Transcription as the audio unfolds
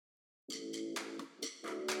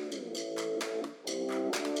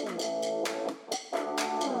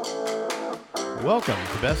Welcome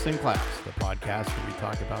to Best in Class, the podcast where we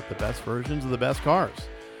talk about the best versions of the best cars.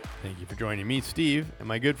 Thank you for joining me, Steve, and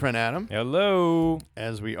my good friend Adam, Hello.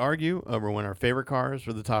 as we argue over when our favorite cars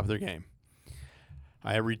were the top of their game.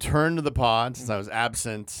 I have returned to the pod since I was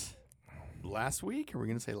absent last week. Are we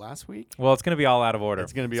going to say last week? Well, it's going to be all out of order.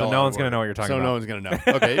 It's going to be so all no out one's of going to order. know what you're talking So about. no one's going to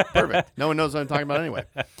know. Okay, perfect. No one knows what I'm talking about anyway.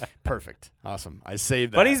 Perfect. Awesome. I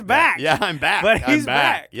saved that. But he's back. Yeah, I'm back. But he's I'm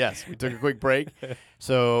back. back. Yes, we took a quick break.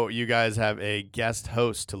 So you guys have a guest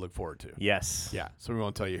host to look forward to. Yes. Yeah, so we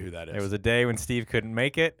won't tell you who that is. There was a day when Steve couldn't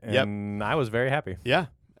make it, and I was very happy. Yeah,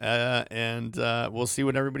 and we'll see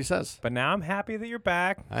what everybody says. But now I'm happy that you're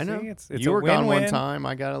back. I know. See, it's you a were gone win-win. one time.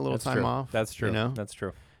 I got a little That's time true. off. That's true. You know? That's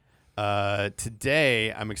true.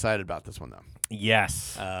 Today, I'm excited about this one, though.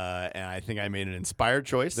 Yes. And I think I made an inspired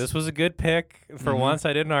choice. This was a good pick. For once,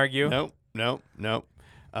 I didn't argue. Nope.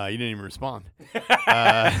 You didn't even respond.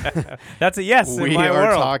 That's a yes in We my are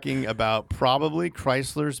world. talking about probably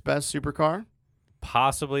Chrysler's best supercar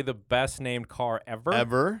Possibly the best named car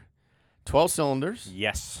ever. 12 cylinders.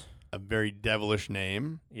 Yes. A very devilish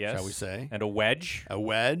name, Yes. shall we say. And a wedge. A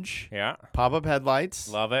wedge. Yeah. Pop-up headlights.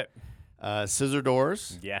 Love it. Scissor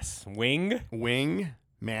doors. Yes. Wing. Wing.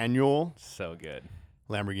 Manual. So good.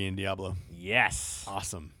 Lamborghini Diablo. Yes.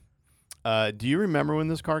 Awesome. Do you remember when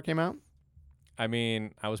this car came out? I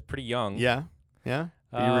mean, I was pretty young. Yeah. You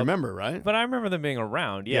remember, right? But I remember them being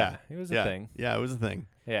around. Yeah. It was a thing. Yeah, it was a thing.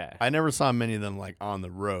 Yeah. I never saw many of them like on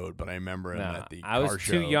the road, but I remember them at the I car was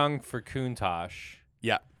show. too young for Countach.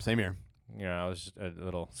 Yeah, same here. You know, I was just a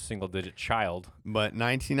little single-digit child. But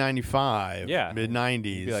 1995, Yeah. mid-90s,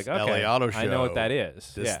 You'd be like, okay, LA Auto Show. I know what that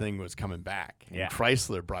is. This yeah. thing was coming back. And Yeah.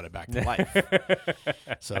 Chrysler brought it back to life.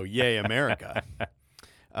 So, yay, America.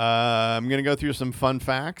 I'm going to go through some fun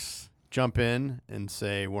facts, jump in and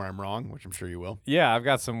say where I'm wrong, which I'm sure you will. Yeah, I've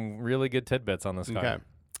got some really good tidbits on this car.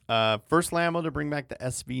 Okay. First Lambo to bring back the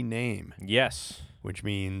SV name, Yes. which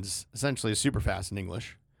means essentially super fast in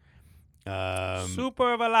English.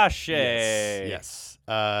 Super Veloce. Yes.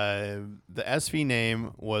 The SV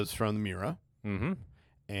name was from the Mira, Mm-hmm.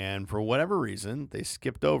 and for whatever reason, they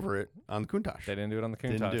skipped over it on the Countach. They didn't do it on the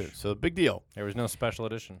Countach. Didn't do it. So big deal. There was no special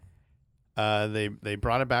edition. They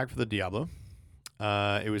brought it back for the Diablo.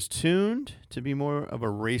 It was tuned to be more of a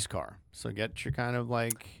race car. So get your kind of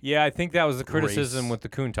like Yeah, I think that was the criticism Race. with the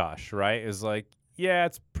Countach, right? Is like, yeah,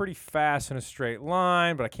 it's pretty fast in a straight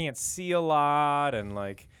line, but I can't see a lot, and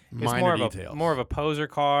like it's minor more details. of a poser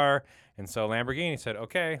car. And so Lamborghini said,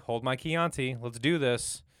 okay, hold my Chianti, let's do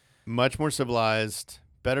this. Much more civilized,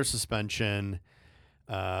 better suspension,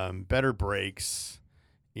 better brakes,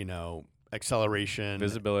 acceleration,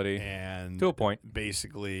 Visibility and to a point.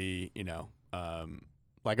 basically,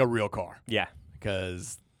 like a real car. Yeah.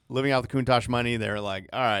 Because living out the Countach money, they're like,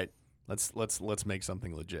 all right, let's make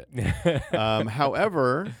something legit.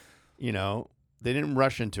 However, they didn't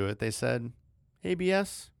rush into it. They said,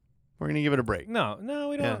 ABS, we're gonna give it a break. No,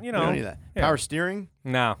 we don't. We don't need that. yeah. Power steering,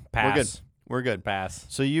 No, pass. we're good. Pass.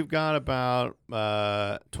 So you've got about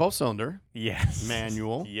 12-cylinder Yes.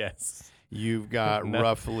 manual. Yes. You've got No.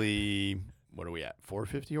 roughly, what are we at?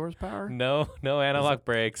 450 horsepower? No analog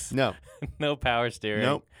brakes. No. No power steering.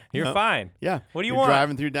 Nope. You're Nope. fine. Yeah. What do you You're want?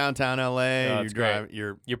 driving through downtown LA. Oh, you're it's great.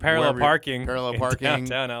 driving. You're parallel wherever parking. Parallel in parking.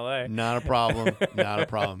 downtown LA. Not a problem. Not a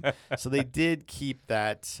problem. So they did keep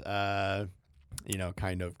that,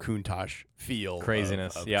 kind of Countach feel.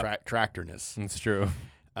 Craziness, Of yep. tractorness. It's true.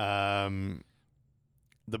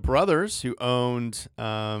 The brothers who owned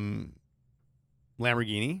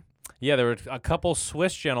Lamborghini. Yeah, there were a couple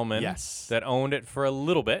Swiss gentlemen Yes. that owned it for a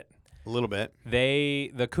little bit. A little bit. The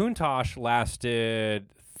Countach lasted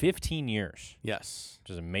 15 years, Yes. which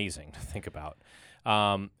is amazing to think about.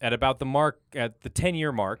 At about the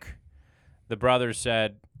 10-year mark, the brothers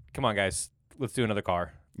said, "Come on, guys, let's do another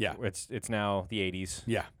car." Yeah. It's now the 80s,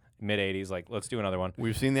 Yeah. mid 80s. Like, let's do another one.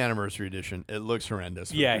 We've seen the anniversary edition. It looks horrendous.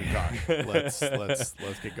 with Yeah. Countach.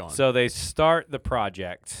 let's get going. So they start the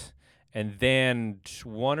project, and then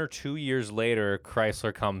 1 or 2 years later,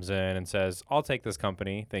 Chrysler comes in and says, "I'll take this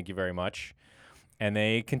company. Thank you very much." And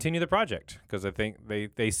they continue the project because I think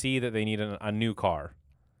they see that they need a new car.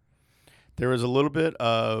 There was a little bit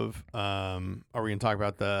of, are we going to talk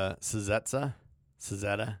about the Cizzetta,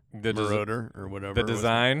 The des- Marauder, or whatever? The it was?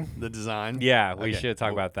 design. The design? Yeah, we Okay, should talk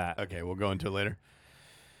we'll- about that. Okay, we'll go into it later.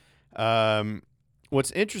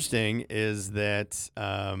 What's interesting is that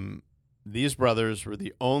these brothers were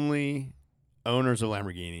the only owners of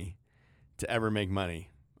Lamborghini to ever make money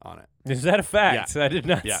on it. Is that a fact? I did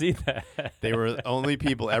not Yeah. see that. They were the only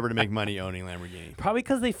people ever to make money owning Lamborghini. Probably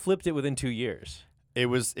because they flipped it within 2 years. It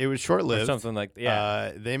was Or short-lived. something like that.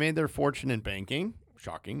 Yeah. They made their fortune in banking.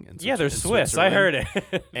 shocking. And Yeah, they're Swiss. I heard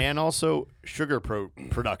it. And also sugar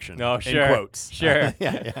production. Oh, sure. In quotes. Sure.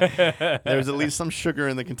 Yeah. There's at least some sugar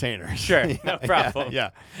in the container. Sure. No problem. Yeah.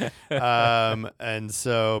 And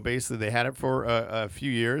so basically they had it for a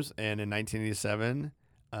few years, and in 1987,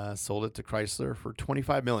 sold it to Chrysler for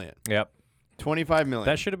 $25 million. Yep. $25 million.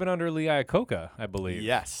 That should have been under Lee Iacocca, I believe.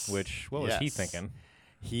 Yes. What was he thinking?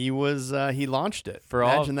 He launched it. For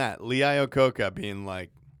Imagine that. Lee Iacocca being like,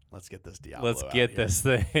 let's get this Diablo Let's out get here. this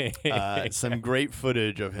thing. Some great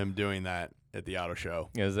footage of him doing that at the auto show.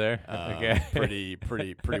 Is there? Okay.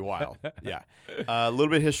 Pretty wild. Yeah. A little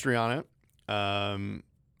bit of history on it.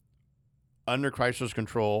 Under Chrysler's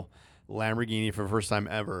control, Lamborghini for the first time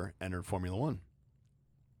ever entered Formula One.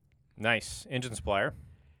 Nice. Engine supplier.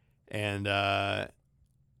 And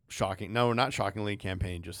shocking. No, not shockingly,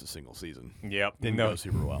 campaign just a single season. Yep. Didn't go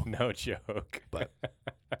super well. No joke.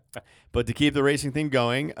 But to keep the racing thing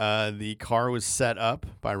going, the car was set up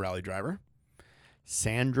by rally driver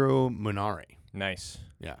Sandro Munari. Nice.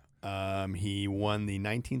 Yeah. He won the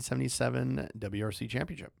 1977 WRC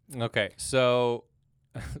championship. Okay. So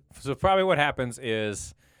probably what happens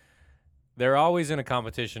is they're always in a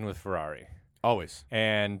competition with Ferrari. Always.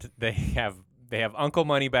 And they have Uncle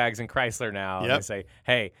Moneybags and Chrysler now. Yep. And they say,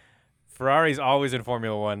 hey, Ferrari's always in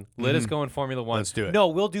Formula One. Let us go in Formula One. Let's do it. No,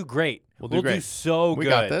 we'll do great. We'll do great. So We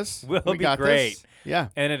good. got this. We'll we be got great. This. Yeah.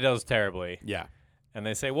 And it does terribly. Yeah. And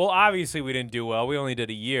they say, well, obviously we didn't do well. We only did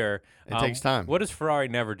a year. It takes time. What does Ferrari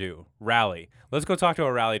never do? Rally. Let's go talk to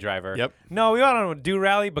a rally driver. Yep. No, we want to do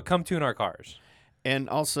rally, but come tune our cars. And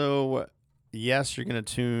also, yes, you're going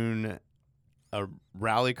to tune a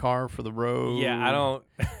rally car for the road. Yeah, I don't.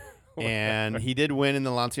 And he did win in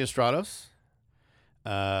the Lancia Stratos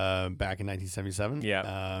back in 1977.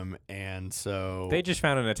 Yeah. And so They just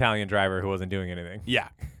found an Italian driver who wasn't doing anything. yeah.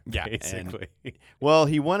 Basically. Well,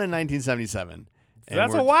 he won in 1977. So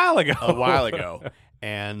that's a while ago. A while ago.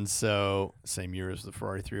 And so same year as the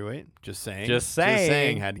Ferrari 308. Just saying. Just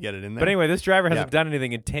saying. Had to get it in there. But anyway, this driver hasn't Yeah. done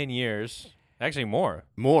anything in 10 years. Actually, more.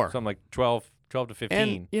 More. Something like 12 to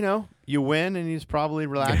 15. And, you win, and he's probably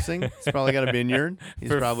relaxing. He's probably got a vineyard. He's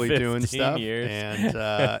For probably doing 15 stuff. years.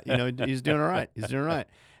 And, he's doing all right. He's doing all right.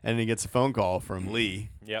 And he gets a phone call from Lee.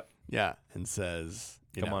 Yep. Yeah. And says,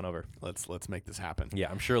 Come on over. Let's make this happen.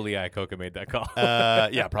 Yeah, I'm sure Lee Iacocca made that call.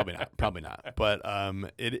 Yeah, probably not. Probably not. But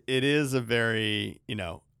it is a very,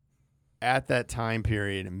 at that time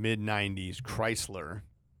period, mid-90s, Chrysler,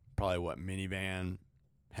 probably minivan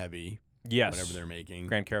heavy, Yes. whatever they're making.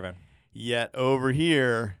 Grand Caravan. Yet over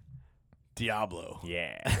here, Diablo.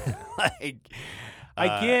 Yeah. Like,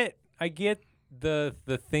 I get the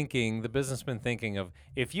thinking, the businessman thinking of,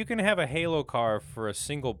 if you can have a Halo car for a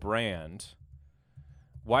single brand,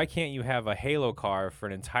 why can't you have a Halo car for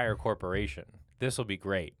an entire corporation? This will be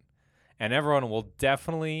great. And everyone will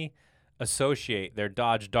definitely associate their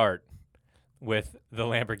Dodge Dart with the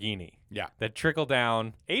Lamborghini. Yeah. That trickle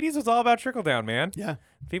down. 80s was all about trickle down, man. Yeah.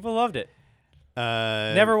 People loved it.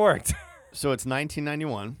 Never. Never worked. So it's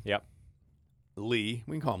 1991. Yep. Lee,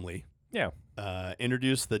 we can call him Lee, Yeah.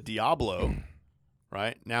 introduced the Diablo,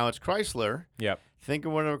 right? Now it's Chrysler. Yep. Think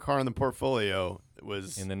of whatever car in the portfolio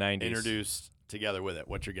was In the 90s. introduced together with it.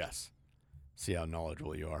 What's your guess? See how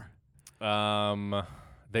knowledgeable you are.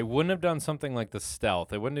 They wouldn't have done something like the Stealth.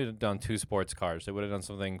 They wouldn't have done two sports cars. They would have done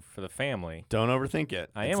something for the family. Don't overthink it.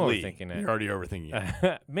 I It's am Lee. overthinking it. You're already overthinking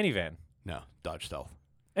it. Minivan. No, Dodge Stealth.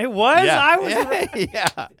 It was? Yeah. I was.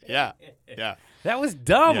 Yeah. That was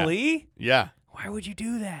dumb, Yeah. Lee. Yeah. Why would you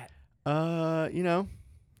do that?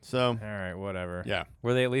 So All right, whatever. yeah.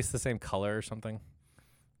 Were they at least the same color or something?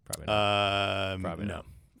 Probably not. Probably no.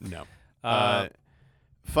 not. No.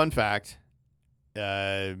 Fun fact,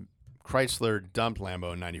 Chrysler dumped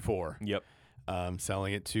Lambo in 94, Yep.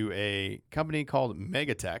 selling it to a company called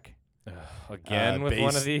Megatech. Again with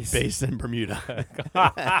one of these. Based in Bermuda.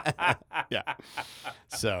 Yeah.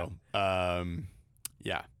 So,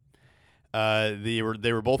 yeah. They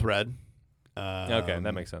were both red. Okay,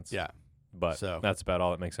 that makes sense. Yeah. But So- that's about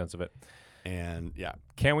all that makes sense of it. And yeah.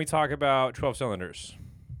 Can we talk about 12 cylinders?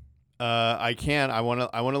 I can. I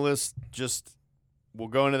want to list just. We'll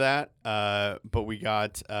go into that. But we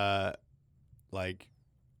got like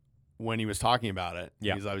when he was talking about it.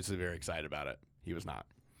 Yeah. He's obviously very excited about it. He was not.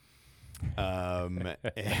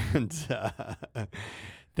 And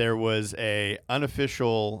there was a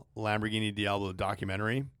unofficial Lamborghini Diablo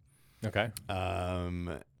documentary. Okay.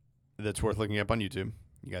 That's worth looking up on YouTube.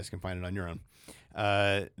 You guys can find it on your own.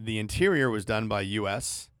 The interior was done by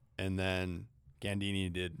US, and then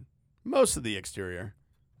Gandini did most of the exterior.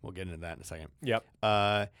 We'll get into that in a second.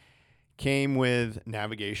 Yep. Came with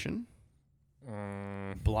navigation,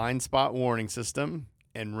 blind spot warning system,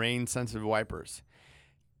 and rain sensitive wipers.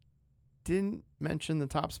 Didn't mention the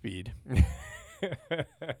top speed.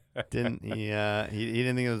 Didn't he? He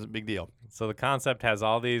didn't think it was a big deal. So the concept has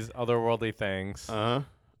all these otherworldly things. Uh-huh.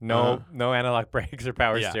 No analog brakes or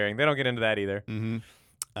power Yeah. steering. They don't get into that either. Mm-hmm.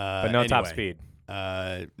 But no top speed.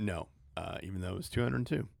 No. Even though it was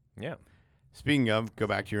 202. Yeah. Speaking of, go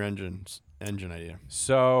back to your engine idea.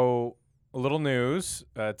 So a little news.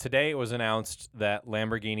 Today it was announced that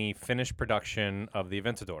Lamborghini finished production of the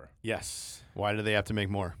Aventador. Yes. Why do they have to make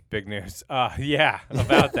more? Big news. Yeah,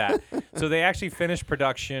 about that. So they actually finished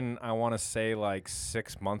production, I want to say like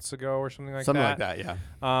 6 months ago or something like Something that. like that, yeah.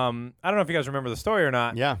 I don't know if you guys remember the story or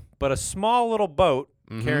not. Yeah. But a small little boat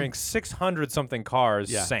Mhm. carrying 600 something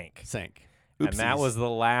cars Yeah. sank. Sank. And that Oopsies. was the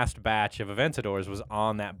last batch of Aventadors was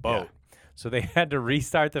on that boat. Yeah. So they had to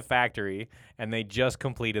restart the factory, and they just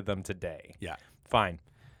completed them today. Yeah. Fine.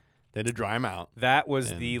 They had to dry them out. That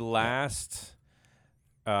was And- the last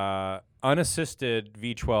unassisted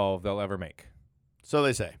V12 they'll ever make. So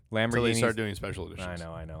they say. Until they Lamborghini. start doing special editions.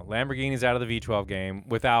 I know. Lamborghini's out of the V12 game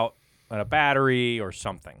without a battery or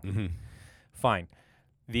something. Mm-hmm. Fine.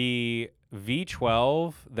 The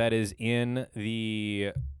V12 that is in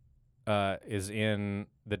the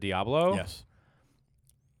Diablo. Yes.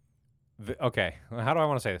 Okay, how do I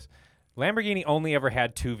want to say this? Lamborghini only ever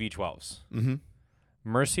had 2 V12s. Mm-hmm.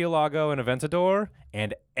 Murcielago and Aventador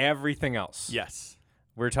and everything else. Yes.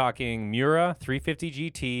 We're talking Mura,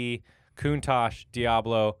 350 GT, Countach,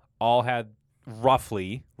 Diablo, all had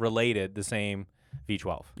roughly related the same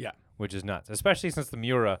V12. Yeah. Which is nuts, especially since the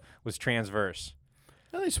Mura was transverse.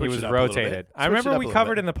 Well, they It switched was up a little bit. rotated. I Switched it remember up we a little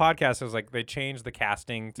covered bit. in the podcast, it was like they changed the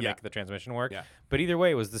casting to Yeah. make the transmission work. Yeah. But either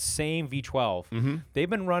way, it was the same V12. Mm-hmm. They've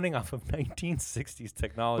been running off of 1960s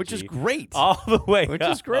technology. Which is great. all the way Which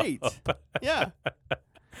is great. up Yeah.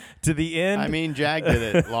 to the end. I mean, Jag did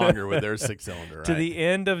it longer with their 6-cylinder, right? to the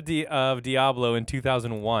end of Diablo in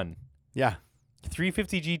 2001. Yeah.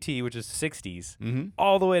 350 GT, which is 60s, Mm-hmm.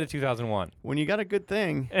 all the way to 2001. When you got a good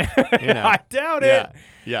thing. know. I doubt Yeah. it.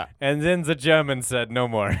 Yeah. And then the German said, "No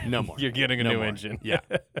more. No more. You're getting a No new more. engine." Yeah.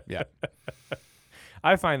 Yeah.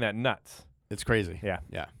 I find that nuts. It's crazy. Yeah.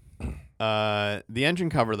 Yeah. The engine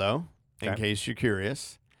cover, though, in Okay. case you're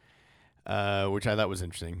curious, which I thought was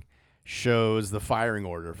interesting, shows the firing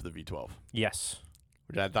order for the V12, Yes.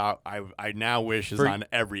 which I thought I now wish is For- on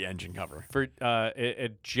every engine cover. For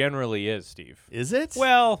it generally is, Steve. Is it?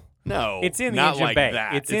 Well, no. it's in the not engine like bay.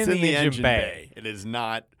 that. It's in the engine bay. It is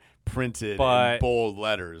not printed But in bold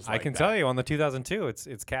letters. I can tell you on the 2002,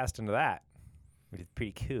 it's cast into that, which is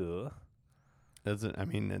pretty cool. Doesn't I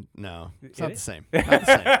mean no, it's It not the is? same. Not the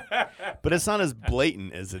same. But it's not as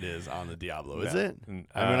blatant as it is on the Diablo, is No. it?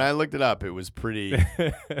 I mean, I looked it up. It was pretty.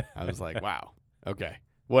 I was like, wow. Okay.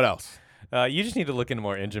 What else? You just need to look into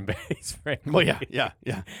more engine bays, frankly. Well, yeah.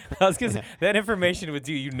 I was gonna say, that information would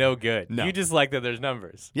do you no good. No. You just like that there's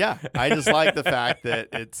numbers. Yeah, I just like the fact that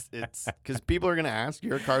it's because people are gonna ask,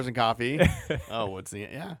 "Your Cars and Coffee." Oh, what's the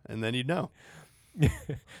and then you'd know.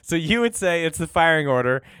 So you would say it's the firing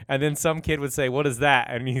order, and then some kid would say, "What is that?"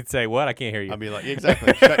 And you'd say, "What? I can't hear you." I'll be like,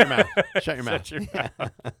 exactly. Shut your mouth. Shut your mouth. Shut your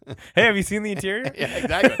mouth. Hey, have you seen the interior? Yeah,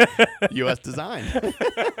 exactly. U.S. design.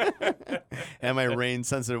 And my rain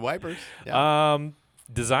sensitive wipers. Yeah.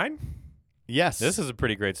 Design. Yes. This is a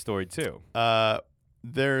pretty great story too.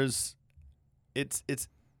 There's, it's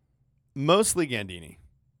mostly Gandini,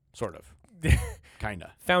 sort of,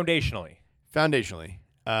 kinda, Foundationally, foundationally.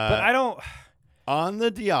 but I don't On the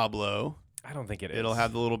Diablo, think it is. it'll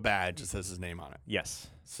have the little badge that says his name on it. yes,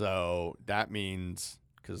 So that means,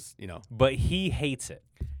 because but he hates it.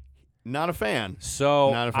 not a fan. So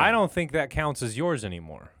Not a fan. I don't think that counts as yours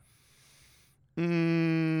anymore.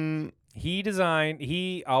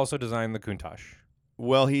 He also designed the Countach.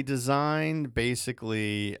 Well, he designed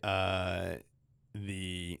basically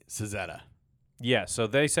the Cizetta, Yeah, so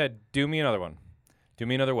they said, "Do me another one. Do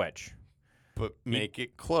me another wedge." but make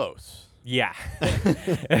it close. Yeah.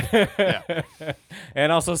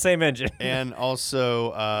 And also same engine. And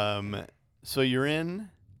also, so you're in,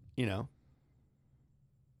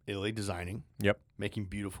 Italy designing. Yep. Making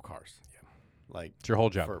beautiful cars. Yeah. Like It's your whole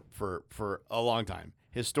job. for a long time.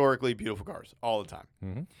 Historically beautiful cars all the time.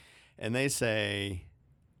 Mm-hmm. And they say,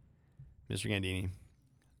 Mr. Gandini,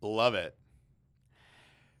 love it.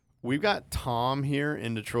 We've got Tom here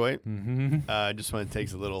in Detroit. Mm-hmm. Just when it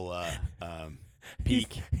takes a little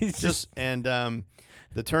peek. He's just And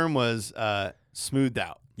the term was smoothed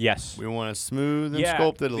out. yes. We want to smooth and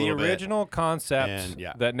sculpt it a little bit. The original concept And,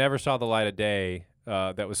 yeah. that never saw the light of day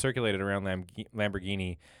that was circulated around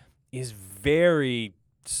Lamborghini is very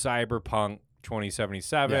cyberpunk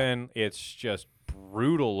 2077. It's just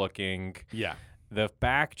brutal looking. Yeah. The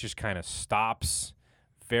back just kind of stops,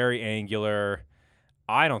 very angular.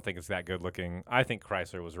 I don't think it's that good looking. I think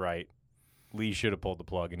Chrysler was right. Lee should have pulled the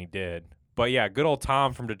plug, and he did. But yeah, good old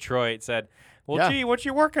Tom from Detroit said, well, gee, what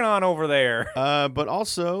you working on over there? But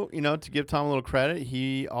also, to give Tom a little credit,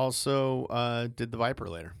 he also did the Viper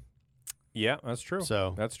later. Yeah, that's true.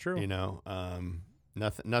 So that's true.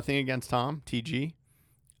 Nothing against Tom, TG.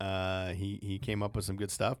 He came up with some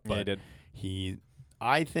good stuff, but he did. He,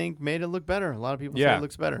 I think, made it look better. A lot of people say it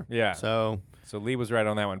looks better. Yeah. So Lee was right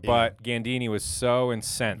on that one. But Gandini was so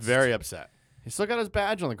incensed. Very upset. He still got his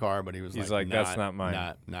badge on the car, but he's like that's not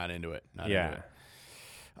mine. Not into it. Not yeah. Into it.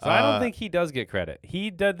 So I don't think he does get credit. He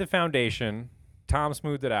did the foundation. Tom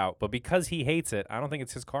smoothed it out. But because he hates it, I don't think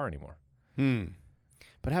it's his car anymore.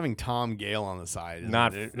 But having Tom Gale on the side isn't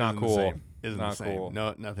not the cool. same. Isn't not the same. cool.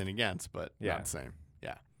 No, nothing against, but not the same.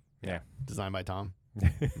 Yeah. Designed by Tom.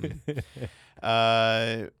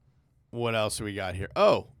 What else do we got here?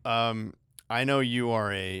 Oh, I know you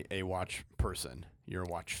are a watch person. You're a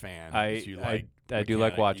watch fan. I do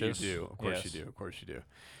like watches. You do. Of course you do. Of course you do.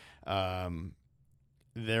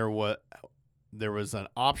 There was an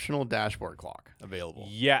optional dashboard clock available.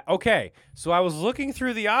 Yeah. Okay. So I was looking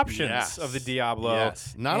through the options of the Diablo.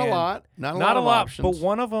 Yes. Not a lot. Not a lot of options. options. But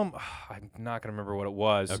one of them, I'm not going to remember what it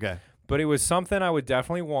was. Okay. But it was something I would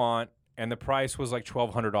definitely want, and the price was like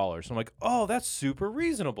 $1,200. I'm like, oh, that's super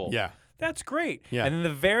reasonable. Yeah. That's great. Yeah. And then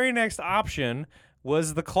the very next option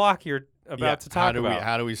was the clock you're about to talk about.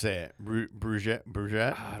 How do we say it? Bruguet?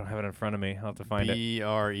 I don't have it in front of me. I'll have to find it.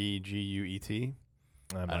 Breguet?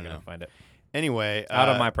 I'm not going to find it. Anyway. Out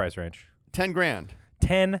of my price range. $10,000.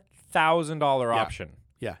 $10,000 option.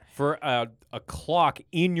 Yeah. For a clock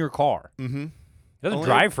in your car. Mm-hmm. It doesn't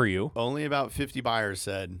drive for you. Only about 50 buyers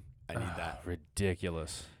said, I need that.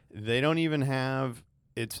 Ridiculous. They don't even have,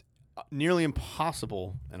 it's nearly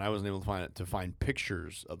impossible, and I wasn't able to find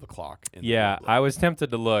pictures of the clock. I was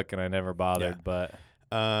tempted to look, and I never bothered. But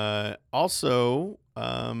also,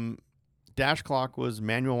 dash clock was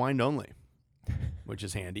manual wind only, which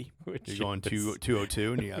is handy. You're going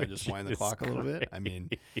 202, and you got to just wind the clock a little bit. I mean,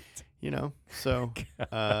 so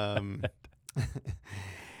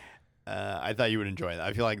I thought you would enjoy that.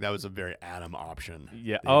 I feel like that was a very Adam option.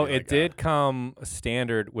 Yeah. Oh, it did come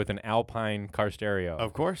standard with an Alpine car stereo.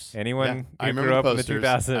 Of course. Anyone who grew up in the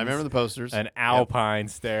 2000s. I remember the posters. An Alpine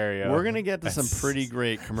stereo. We're going to get to some pretty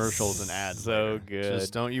great commercials and ads. So later. good.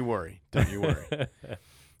 Just don't you worry. Don't you worry.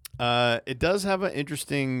 It does have an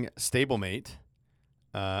interesting stablemate,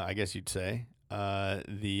 I guess you'd say.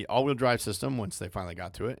 The all-wheel drive system, once they finally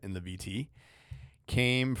got to it in the VT,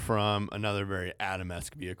 came from another very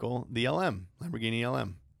Adam-esque vehicle, the LM, Lamborghini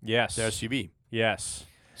LM. Yes. The SUV. Yes.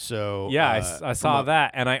 So I saw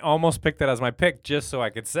that, and I almost picked that as my pick just so I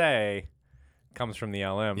could say comes from the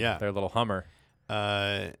LM, their little Hummer.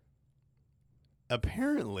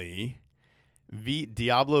 Apparently,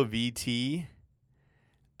 Diablo VT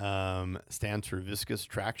stands for viscous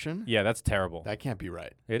traction. Yeah, that's terrible. That can't be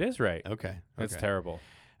right. It is right. Okay. It's terrible.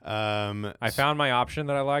 I found my option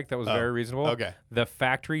that I liked that was very reasonable. Okay. The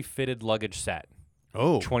factory fitted luggage set.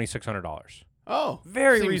 Oh. $2,600. Oh.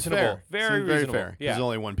 Very reasonable. Fair. Very reasonable. Fair. Yeah. There's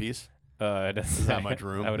only one piece. There's not much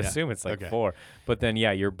room. I would assume it's like 4. But then,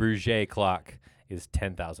 your Breguet clock is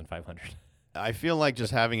 $10,500. I feel like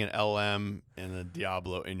just having an LM and a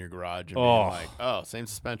Diablo in your garage and being like, same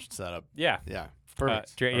suspension setup. Yeah. Yeah.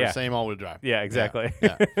 Perfect. Same all-wheel drive. Yeah, exactly.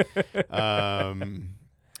 Yeah.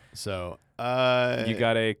 So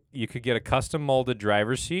you could get a custom molded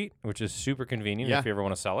driver's seat, which is super convenient if you ever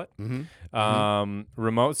want to sell it. Mm-hmm.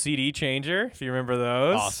 Remote CD changer, if you remember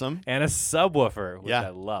those. Awesome. And a subwoofer, which I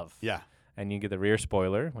love. Yeah. And you get the rear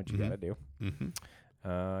spoiler, which you got to do. Mm-hmm.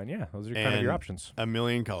 Those are kind of your options. A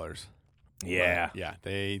million colors. Yeah. But, yeah.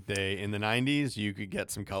 They in the 90s, you could get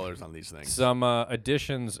some colors on these things. Some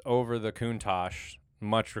additions over the Countach,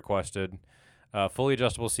 much requested. Fully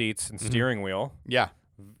adjustable seats and steering wheel. Yeah.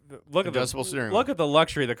 Look at the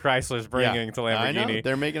luxury the Chrysler's bringing to Lamborghini. I know.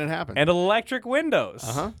 They're making it happen. And electric windows.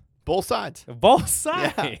 Both sides. Both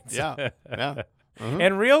sides. Yeah.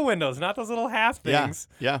 And real windows, not those little half things.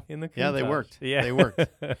 Yeah. In the Countach. Yeah, they worked. Yeah. They worked.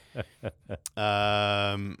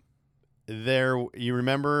 You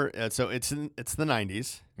remember? So it's the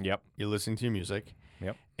 90s. Yep. You're listening to your music.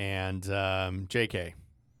 Yep. And JK,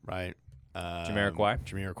 right?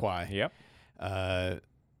 Jamiroquai. Yep.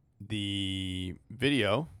 The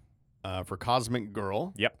video for Cosmic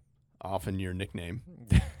Girl. Yep. Often your nickname.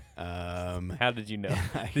 How did you know?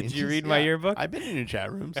 Did you read my yearbook? I've been in your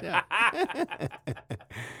chat rooms. Yeah.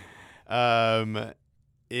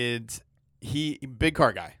 Big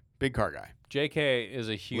car guy. JK is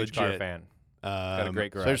a huge car Legit. fan. Got a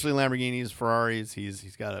great garage. Especially Lamborghinis, Ferraris.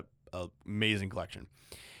 He's got a amazing collection.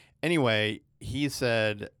 Anyway, he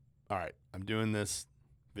said, "All right, I'm doing this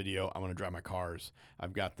video. I want to drive my cars.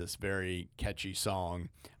 I've got this very catchy song.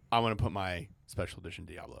 I want to put my special edition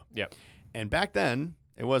Diablo." Yep. And back then,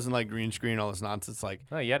 it wasn't like green screen, all this nonsense. Like,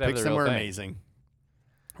 No, you had to have pick the real somewhere thing. amazing.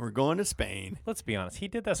 We're going to Spain. Let's be honest. He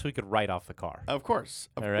did that so he could write off the car. Of course.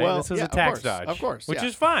 All right. Well, this was yeah, a tax of course, dodge. Of course. Which yeah.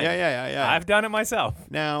 is fine. Yeah. I've done it myself.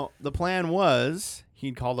 Now, the plan was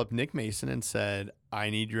he'd called up Nick Mason and said, "I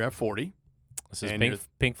need your F40." This is And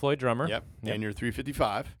Pink Floyd drummer. Yep. And your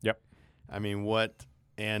 355. Yep. I mean, what?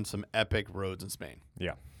 And some epic roads in Spain.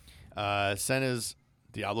 Yeah. Sent his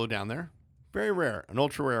Diablo down there. Very rare. An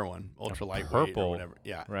ultra rare one. Ultra lightweight purple, or whatever.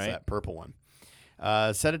 Yeah. right? It's that purple one.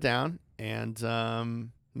 Set it down, and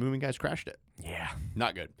moving guys crashed it. Yeah.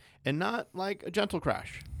 Not good. And not like a gentle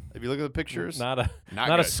crash. If you look at the pictures, Not a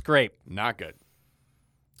good. scrape. Not good.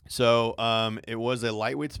 So it was a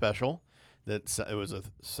lightweight special. It was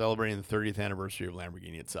celebrating the 30th anniversary of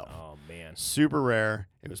Lamborghini itself. Oh man. Super rare.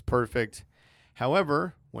 It was perfect.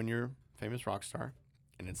 However, when you're a famous rock star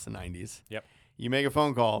and it's the 90s, Yep. you make a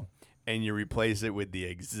phone call and you replace it with the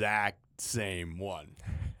exact same one.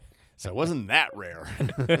 So it wasn't that rare.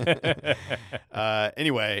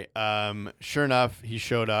 Anyway, sure enough, he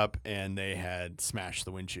showed up and they had smashed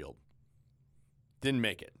the windshield. Didn't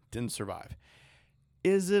make it. Didn't survive.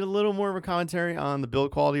 Is it a little more of a commentary on the build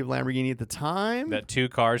quality of Lamborghini at the time? That two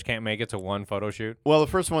cars can't make it to one photo shoot. Well, the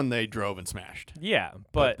first one they drove and smashed. Yeah,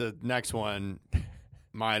 But but the next one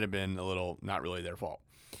might have been a little not really their fault.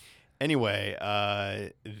 Anyway,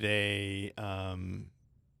 they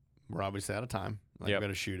were obviously out of time. Like, Yep. we're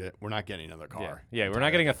going to shoot it. We're not getting another car. yeah, we're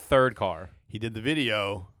not getting a third car. He did the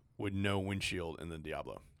video with no windshield in the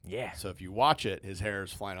Diablo. Yeah. So if you watch it, his hair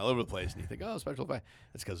is flying all over the place, and you think, "Oh, special effect."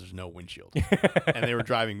 That's because there's no windshield, and they were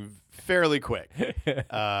driving fairly quick.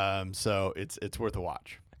 So it's worth a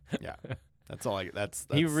watch. Yeah, that's all. That's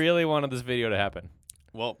He really wanted this video to happen.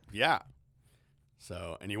 well, yeah.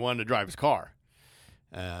 So and he wanted to drive his car.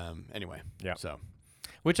 Anyway, Yeah. So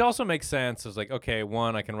Which also makes sense. It's like, okay,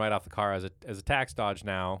 one, I can write off the car as a tax dodge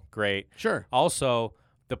now. Great. sure, Also,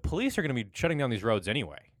 the police are going to be shutting down these roads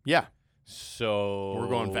anyway. yeah. So We're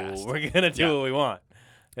going fast. We're going to do Yeah. what we want.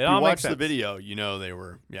 It If all you makes watch the sense. video, you know they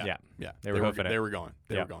were Yeah. yeah. They were hoofing it. They were going.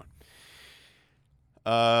 They Yeah. were going.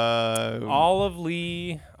 All of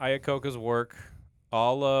Lee Iacocca's work,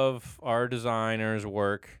 all of our designers'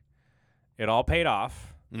 work, it all paid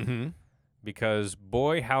off Mm-hmm. because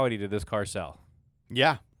boy, howdy did this car sell.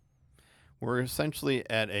 Yeah. We're essentially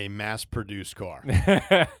at a mass-produced car.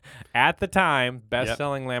 At the time,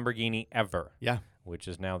 best-selling Lamborghini ever. Yeah. Which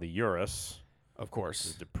is now the Urus. Of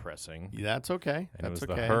course. Depressing. That's okay. And it was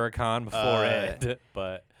That's the okay. Huracan before it.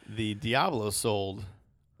 But The Diablo sold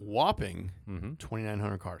whopping mhm.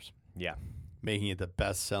 2,900 cars, yeah, making it the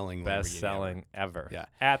best-selling Lamborghini ever. best-selling ever. Yeah.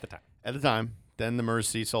 At the time. At the time. Then the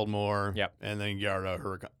Mercy sold more. Yep. And then Gallardo,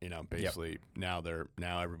 Huracan, basically now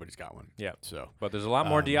everybody's got one. Yep. So But there's a lot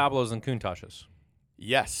more Diablos than Countachs.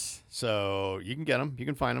 yes. So you can get them. You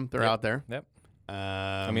can find them. They're Yep. out there. Yep.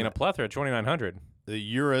 I I mean, a plethora, 2,900. the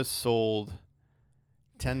Urus sold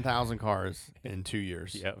 10,000 cars in 2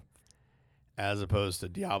 years. Yep. As opposed to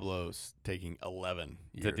Diablo's taking 11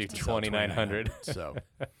 years To do sell 2,900. So,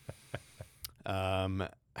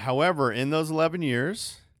 however, in those 11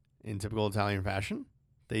 years, in typical Italian fashion,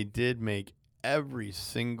 they did make every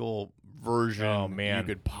single version Oh, man. you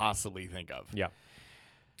could possibly think of. Yeah.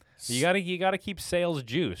 You gotta keep sales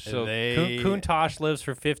juice. So They- Countach lives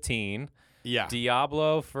for 15, Yeah.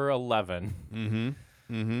 Diablo for 11, Mm-hmm.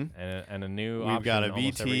 Mm-hmm. and a new We've option got a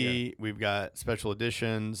almost every year. VT. We've got special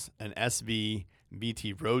editions, an SV,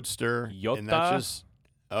 VT Roadster. And Yota. that's just,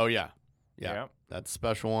 oh, yeah. Yeah. Yep. That's a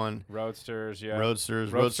special one. Roadsters, yeah.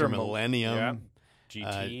 Roadsters, Roadster Roadster Mil- Millennium. yeah.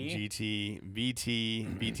 GT. GT,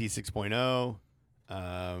 VT, VT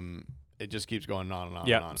 6.0. It just keeps going on and on and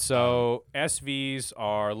Yeah. on. So SVs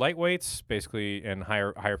are lightweights, basically, and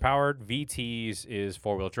higher powered. VTs is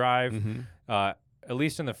 4-wheel drive. Mhm. At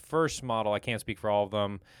least in the first model, I can't speak for all of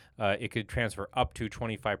them. It could transfer up to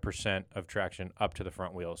 25% of traction up to the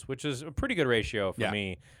front wheels, which is a pretty good ratio for Yeah.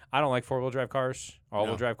 me. I don't like 4-wheel drive cars,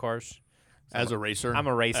 all-wheel No. drive cars. As a racer, I'm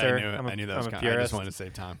a racer. I knew that was I'm a kind. I just purist. wanted to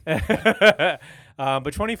save time.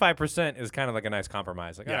 But 25% is kind of like a nice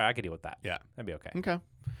compromise. Like, Yeah. all right, I could deal with that. Yeah. That'd be okay. Okay.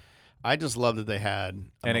 I just love that they had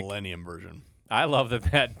a And it- Millennium version. I love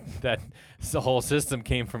that the whole system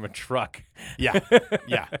came from a truck. Yeah.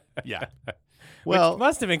 Yeah. Yeah. Well, Which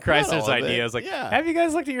must have been not all Chrysler's of it. idea. It's like, Yeah. have you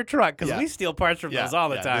guys looked at your truck? Because Yeah. we steal parts from yeah, those all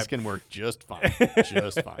the yeah, time. This can work just fine.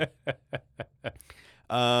 Just fine.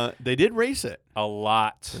 They did race it. A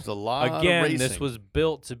lot. There's a lot Again, of racing. this was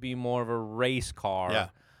built to be more of a race car Yeah.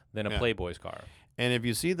 than a Yeah. Playboy's car. And if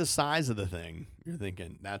you see the size of the thing, you're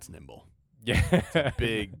thinking, that's nimble. Yeah.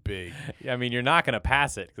 Big, big. I mean, you're not going to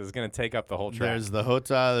pass it because it's going to take up the whole track. There's the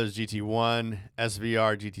Hota, there's GT1,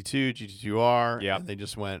 SVR, GT2, GT2R. Yep. And they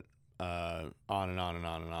just went on and on and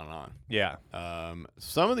on and on and on. Yeah.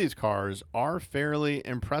 Some of these cars are fairly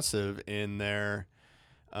impressive in their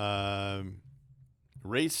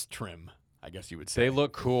race trim, I guess you would say. They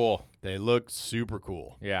look cool. They look super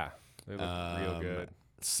cool. Yeah. They look real good.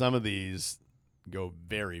 Some of these go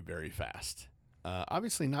very, very fast.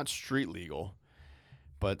 Obviously not street legal,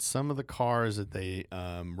 but some of the cars that they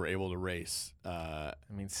were able to race. I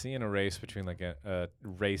mean, seeing a race between like a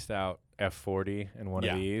raced out F40 and one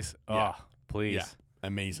Yeah. of these. Yeah. Oh, please. Yeah,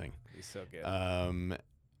 amazing. He's so good. I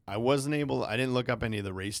didn't look up any of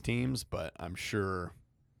the race teams, but I'm sure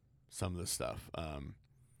some of the stuff.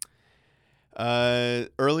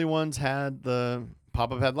 Early ones had the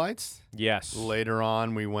pop-up headlights. Yes. Later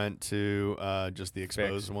on, we went to just the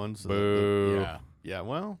exposed Fixed. ones. Boo. Yeah.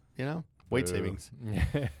 Well, weight Boo. savings.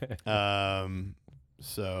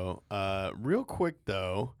 So real quick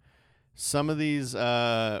though, some of these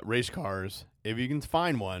race cars, if you can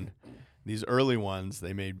find one, these early ones,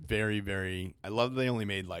 they made very, very. I love that they only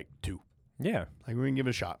made like 2. Yeah. Like we're gonna give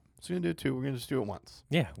it a shot. So we're gonna do 2. We're gonna just do it once.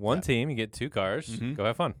 Yeah. One Yeah. team, you get 2 cars. Mhm. Go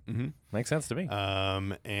have fun. Mm-hmm. Makes sense to me.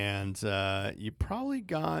 And you probably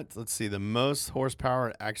got, let's see, the most horsepower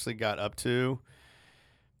it actually got up to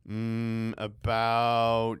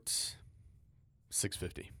about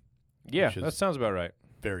 650. Yeah, which is- that sounds about right.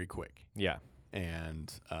 Very quick. Yeah.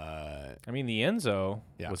 And I mean, the Enzo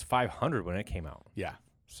Yeah. was 500 when it came out. yeah.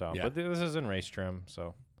 So, Yeah. but this is in race trim.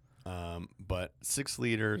 So, But 6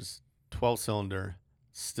 liters, 12 cylinder,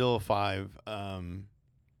 still a 5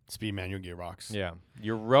 speed manual gearbox. yeah.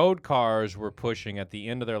 Your road cars were pushing at the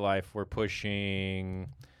end of their life, were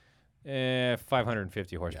pushing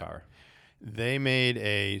 550 horsepower. They made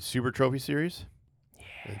a Super Trophy series. Yeah.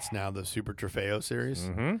 It's now the Super Trofeo series.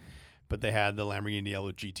 Mm-hmm. But they had the Lamborghini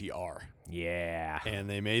Yellow GTR. Yeah. And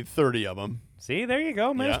they made 30 of them. See, there you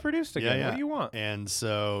go. Mass Yeah. produced Yeah, again. yeah. What do you want? And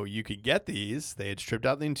so you could get these. They had stripped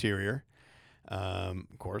out the interior, of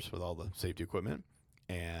course, with all the safety equipment.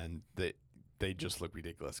 And they just look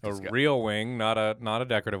ridiculous. A 'cause it's got- real wing, not a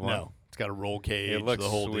decorative one. No, it's got a roll cage, It looks the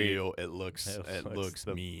whole sweet. deal. It looks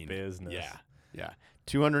the mean. business. Yeah, yeah.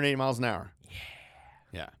 208 miles an hour.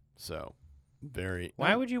 Yeah. So very.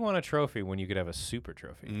 Why would you want a trophy when you could have a super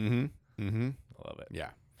trophy? Mm-hmm. Mm-hmm. I love it.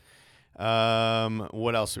 Yeah.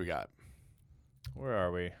 What else we got? Where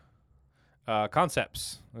are we?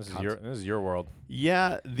 Concepts. This is your world.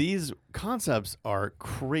 Yeah, these concepts are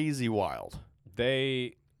crazy wild.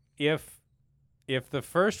 If the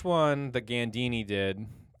first one that Gandini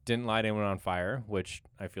didn't light anyone on fire, which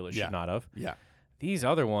I feel it Yeah. should not have. Yeah. These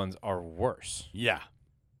other ones are worse. Yeah.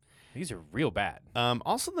 These are real bad.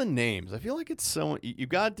 Also the names. I feel like it's so. You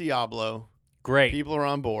got Diablo. Great. People are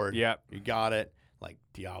on board. Yep. You got it. Like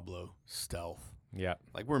Diablo Stealth. Yep.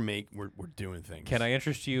 Like we're doing things. Can I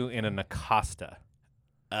interest you in an Acosta?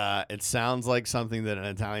 It sounds like something that an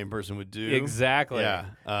Italian person would do. Exactly. Yeah.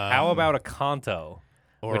 How about a Canto?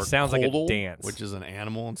 or which sounds like a Codal, dance. which is an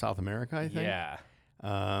animal in South America, I think. Yeah.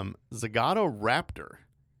 Zagato Raptor.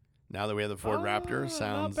 Now that we have the Ford Raptor,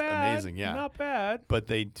 sounds not bad. amazing. Yeah. Not bad. But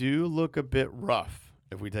they do look a bit rough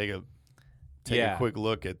if we take a Yeah. quick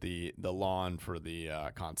look at the lawn for the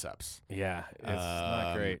concepts. Yeah. It's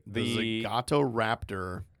not great. The Zagato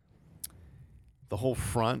Raptor, the whole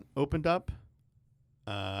front opened up.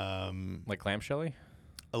 Like clamshelly?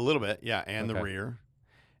 A little bit, yeah, and the Okay. rear.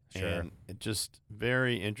 Sure. And it just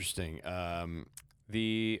very interesting.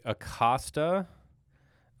 The Acosta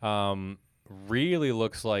really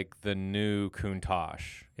looks like the new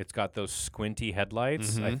Countach. It's got those squinty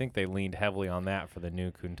headlights. I Mhm. think they leaned heavily on that for the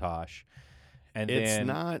new Countach. And It's then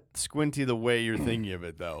not squinty the way you're thinking of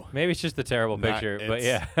it, though. maybe it's just a terrible Not- picture, but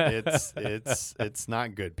it's- yeah. it's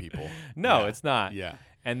not good, people. No, Yeah. it's not. Yeah.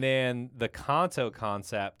 And then the Kanto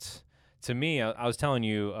concept, to me, I was telling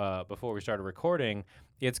you before we started recording,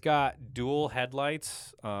 it's got dual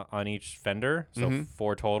headlights on each fender, so Mhm.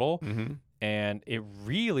 4 total. Mm-hmm. And it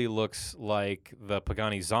really looks like the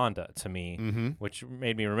Pagani Zonda to me, Mm-hmm. which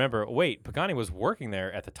made me remember, wait, Pagani was working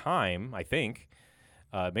there at the time, I think.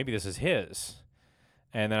 Maybe this is his.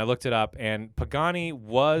 And then I looked it up, and Horatio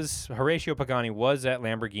Pagani was at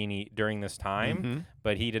Lamborghini during this time, Mm-hmm.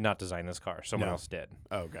 but he did not design this car. Someone No. else did.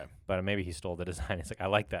 Oh, okay. But maybe he stole the design. It's like, I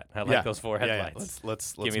like that. I like Yeah. those 4 Yeah, headlights. yeah.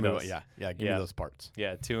 Let's Give me move those. on. Yeah. Give Yeah. me those parts.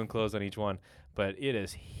 Yeah, 2 enclosed on each one. But it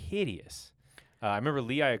is hideous. I remember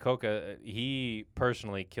Lee Iacocca, he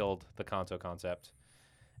personally killed the Kanto concept.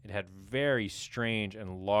 It had very strange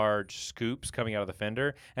and large scoops coming out of the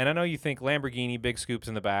fender. And I know you think Lamborghini, big scoops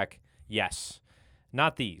in the back. Yes.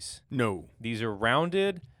 Not these. No. These are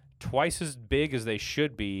rounded, twice as big as they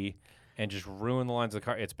should be, and just ruin the lines of the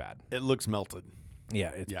car. It's bad. It looks melted.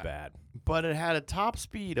 Yeah, it's bad. But it had a top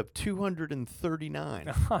speed of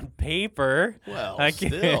 239. On paper. Well, I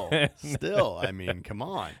still, can't. still. I mean, come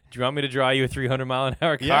on. Do you want me to draw you a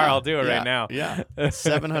 300-mile-an-hour car? I'll do it right now. Yeah,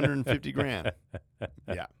 750 grand.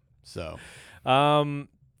 Yeah. So,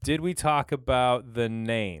 did we talk about the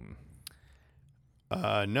name?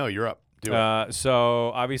 no, you're up. Do it.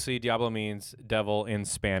 So obviously Diablo means devil in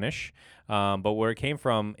Spanish, but where it came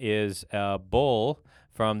from is a bull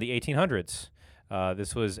from the 1800s.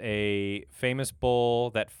 This was a famous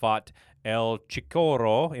bull that fought El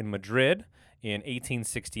Chicoro in Madrid in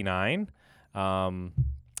 1869,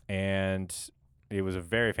 and it was a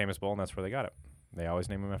very famous bull, and that's where they got it. They always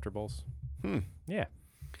name them after bulls. Yeah.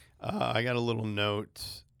 I got a little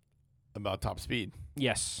note about top speed.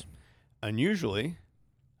 Yes. Unusually,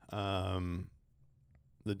 the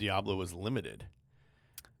Diablo was limited.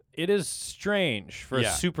 It is strange for a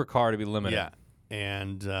supercar to be limited. Yeah.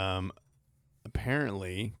 And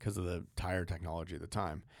apparently, because of the tire technology at the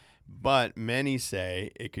time, but many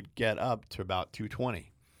say it could get up to about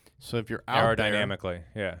 220. So if you're out there Aerodynamically,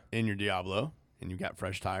 in your Diablo and you've got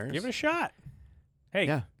fresh tires, give it a shot. Hey,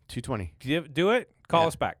 yeah, 220. Do it. Call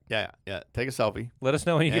us back. Yeah. Take a selfie. Let us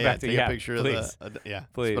know when you get back to take a picture please. of the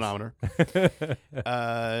Please. speedometer.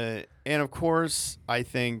 And of course, I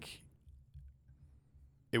think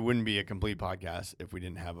it wouldn't be a complete podcast if we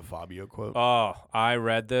didn't have a Fabio quote. Oh, I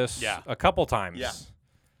read this a couple times.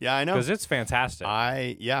 Yeah, I know. Because it's fantastic.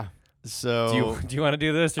 So do you want to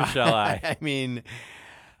do this or shall I? I mean,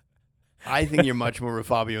 I think you're much more of a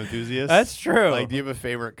Fabio enthusiast. That's true. Like, do you have a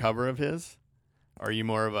favorite cover of his? Or are you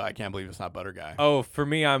more of a I can't believe it's not butter guy? Oh, for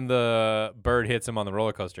me, I'm the bird hits him on the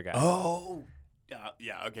roller coaster guy. Oh.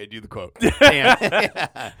 Yeah, okay, do the quote. Damn.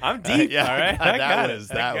 I'm deep, all right?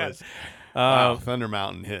 That was. Wow, Thunder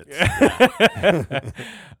Mountain hits.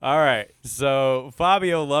 All right. So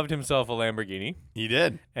Fabio loved himself a Lamborghini. He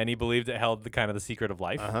did. And he believed it held the secret of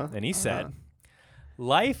life. Uh-huh. And he said,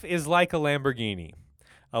 life is like a Lamborghini.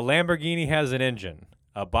 A Lamborghini has an engine,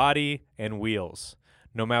 a body, and wheels.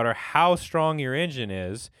 No matter how strong your engine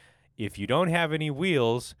is, if you don't have any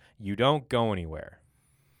wheels, you don't go anywhere.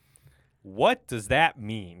 What does that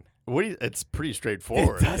mean? It's pretty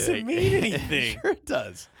straightforward. It doesn't mean anything. Sure it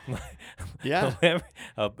does. Yeah.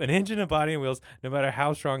 An engine, a body, and wheels. No matter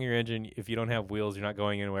how strong your engine, if you don't have wheels, you're not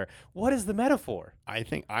going anywhere. What is the metaphor? I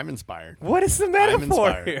think I'm inspired. What is the metaphor I'm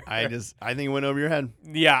inspired. here? I think it went over your head.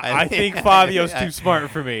 Yeah, I think Fabio's too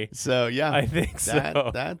smart for me. So, yeah. I think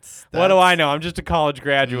so. That's what do I know? I'm just a college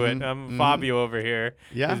graduate. Mm-hmm, Fabio over here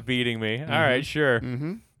is beating me. Mm-hmm. All right, sure.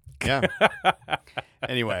 Mm-hmm. Yeah.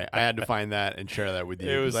 Anyway, I had to find that and share that with you.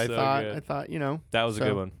 It was I so thought, good. I thought, you know. That was a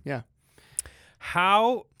good one. Yeah.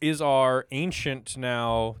 How is our ancient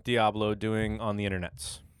now Diablo doing on the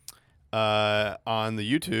internets? On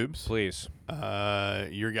the YouTubes, Please.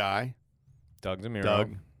 your guy, Doug Zamiro.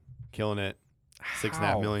 Doug, killing it.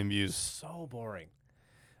 6.5 million views. So boring.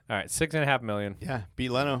 All right, 6.5 million. Yeah, beat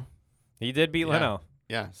Leno. He did beat Leno.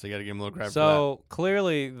 Yeah, so you got to give him a little credit So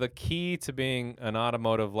clearly the key to being an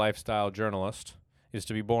automotive lifestyle journalist is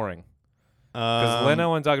to be boring. for that. Because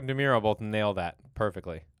Leno and Doug Zamiro both nail that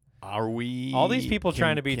perfectly. Are we? All these people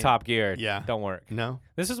trying to be Top Gear don't work. No.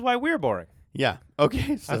 This is why we're boring. Yeah.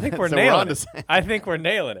 Okay. So I think so we're nailing on it. I think we're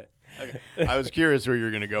nailing it. Okay. I was curious where you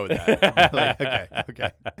were going to go with that.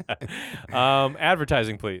 Okay.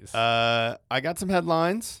 Advertising, please. I got some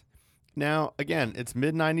headlines. Now, again, it's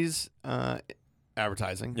mid-90s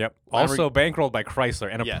advertising. Yep. Also bankrolled by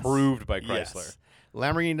Chrysler and Yes. approved by Chrysler. Yes.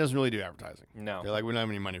 Lamborghini doesn't really do advertising. No. They're like, we don't have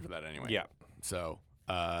any money for that anyway. Yeah. So,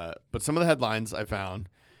 but some of the headlines I found: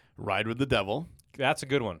 Ride with the Devil. That's a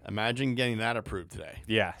good one. Imagine getting that approved today.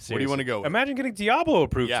 Yeah. What do you want to go with? Imagine getting Diablo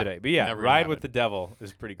approved Yeah, today. But yeah, never gonna Ride happen. with the Devil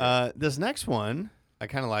is pretty good. This next one I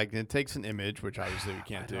kind of like. And it takes an image, which obviously we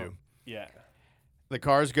can't do. Yeah. The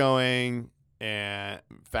car's going and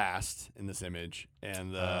fast in this image,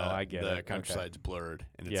 and I get the it. countryside's blurred,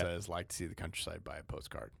 and it Yeah. says "Like to see the countryside by a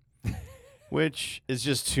postcard," which is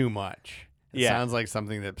just too much. It Yeah. sounds like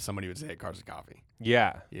something that somebody would say at Cars and Coffee.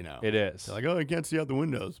 Yeah. You know, It is. They're like, "Oh, I can't see out the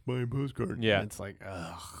windows by a postcard." Yeah. And it's like,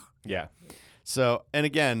 ugh. Yeah. So, and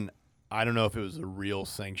again, I don't know if it was a real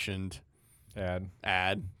sanctioned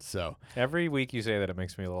Ad. So Every week you say that, it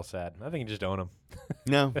makes me a little sad. I think you just own them.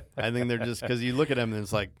 no, I think they're just because you look at them and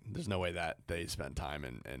it's like there's no way that they spent time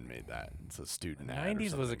and made that. It's a student ad. or 90s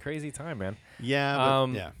was a something. crazy time, man. Yeah, but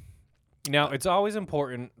Yeah. Now, it's always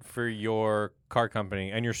important for your car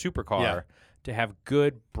company and your supercar Yeah. to have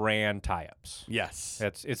good brand tie-ups. Yes.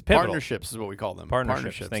 It's pivotal. Partnerships is what we call them.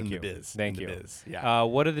 Partnerships. Thank in you. The biz. Thank in you. The biz. Yeah.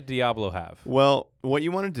 What did the Diablo have? Well, what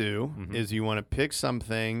you want to do Mhm. is you want to pick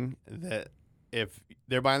something that if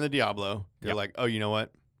they're buying the Diablo, they're Yep. like, oh, you know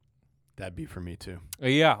what? That'd be for me too.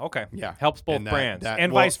 Yeah, okay. Yeah. Helps both And brands. that-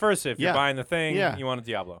 and well, vice versa. If yeah. you're buying the thing, Yeah. you want a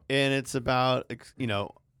Diablo. And it's about,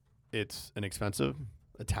 it's an expensive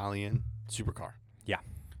Italian supercar. Yeah.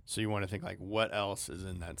 So you want to think like, what else is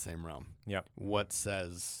in that same realm? Yep. What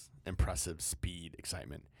says impressive speed,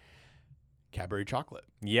 excitement? Cadbury chocolate.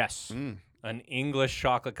 Yes. Mm. An English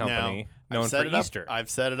chocolate company known for Easter. I've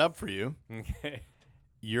set it up for you. Okay.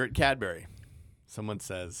 You're at Cadbury. Someone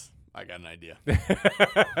says, I got an idea.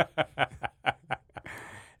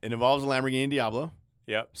 It involves a Lamborghini Diablo.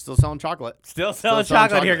 Yep. Still selling chocolate. Still selling selling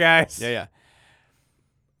chocolate here, guys. Yeah, yeah.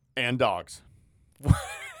 And dogs.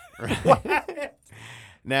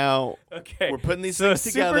 Now, Okay. we're putting these So things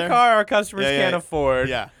together. supercar our customers Yeah, yeah, can't afford.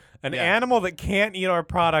 Yeah. An yeah. animal that can't eat our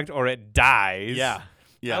product or it dies. Yeah.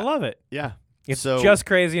 Yeah. I love it. Yeah. It's So- just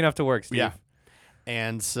crazy enough to work, Steve. Yeah.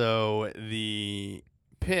 And so the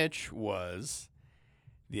pitch was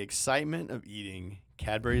the excitement of eating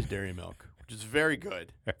Cadbury's Dairy Milk, which is very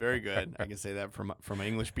good. Very good. I can say that from my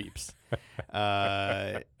English peeps.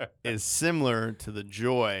 Is similar to the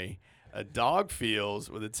joy a dog feels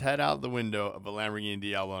with its head out the window of a Lamborghini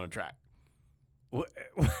Diablo on a track.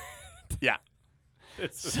 Yeah.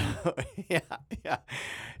 So, yeah.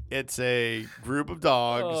 It's a group of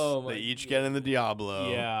dogs. Oh, my They each get in the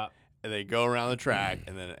Diablo. Yeah. And they go around the track,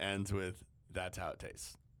 and then it ends with "That's how it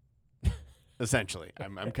tastes." Essentially,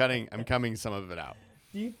 I'm cutting some of it out.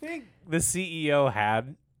 Do you think the CEO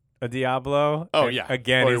had a Diablo? Oh, And yeah.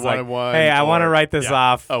 Again, Or he's he like, wanted one, hey, I want to or- write this yeah.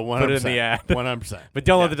 off. Oh, 100%. Put it in the ad. 100%. But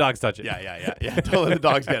don't Yeah. let the dogs touch it. Yeah. Don't let the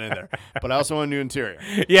dogs get in there. But I also want a new interior,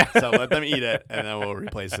 Yeah. so let them eat it, and then we'll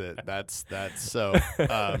replace it. That's so.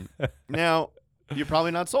 Now you're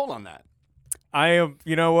probably not sold on that. I am.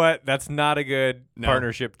 You know what? That's not a good No.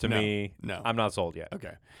 partnership to No. me. No. I'm not sold yet.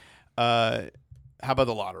 Okay. How about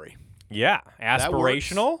the lottery? Yeah. That works.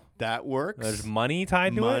 Aspirational. That works. There's money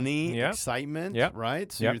tied to it. Money, Yep. excitement, Yep.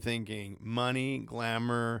 right? So Yep. you're thinking money,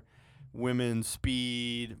 glamour, women,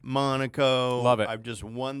 speed, Monaco. Love it. I've just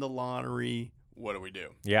won the lottery. What do we do?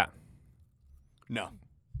 Yeah. No,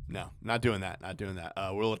 not doing that. Not doing that. We're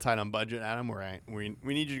a little tight on budget, Adam. We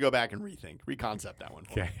need you to go back and reconcept that one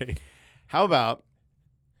for me. Okay. How about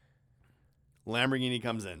Lamborghini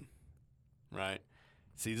comes in, right?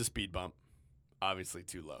 Sees a speed bump, obviously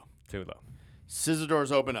too low. Too low. Scissor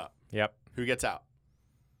doors open up. Yep. Who gets out?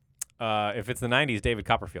 If it's the 90s, David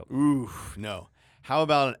Copperfield. Ooh, no. How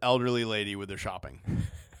about an elderly lady with her shopping?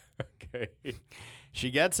 Okay.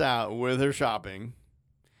 She gets out with her shopping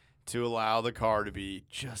to allow the car to be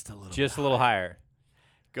just a little higher.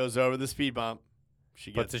 Goes over the speed bump.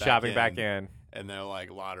 She Puts gets the shopping back in. And they're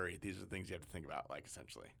like, lottery. These are the things you have to think about, like,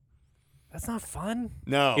 essentially. That's not fun.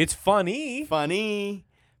 No. It's funny. funny,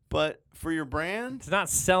 but for your brand, It's not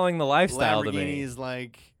selling the lifestyle to me. Lamborghini's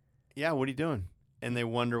like, yeah, what are you doing? And they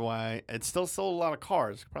wonder why. It still sold a lot of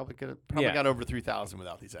cars. Probably Yeah. got over 3,000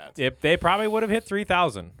 without these ads. They probably would have hit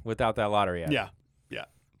 3,000 without that lottery ad. Yeah.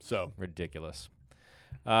 So, Ridiculous.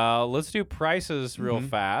 Let's do prices real Mhm.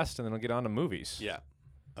 fast, and then we'll get on to movies. yeah.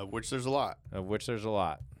 Of which there's a lot. Of which there's a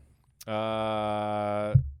lot.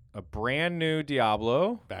 A brand new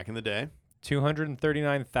Diablo, Back in the day.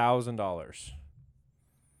 $239,000.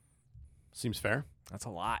 Seems fair. That's a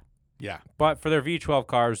lot. Yeah. But for their V12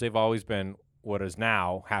 cars, they've always been what is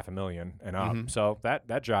now $500,000 and up. Mhm. So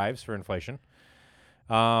that drives for inflation.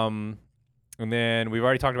 And then we've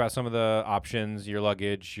already talked about some of the options: your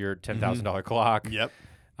luggage, your $10,000 clock. Yep.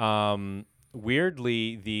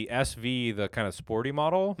 Weirdly, the SV, the kind of sporty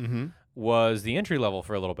model, Mm-hmm. was the entry level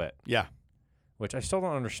for a little bit, Yeah. which I still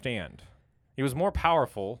don't understand. It was more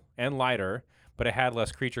powerful and lighter, but it had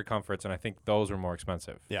less creature comforts, and I think those were more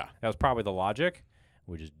expensive. Yeah. That was probably the logic,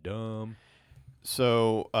 which is dumb.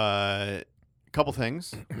 So, a couple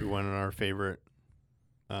things. We went on our favorite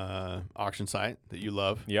auction site that you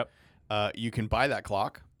love. Yep. You can buy that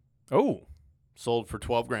clock. Oh. Sold for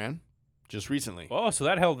 $12,000 just recently. Oh, so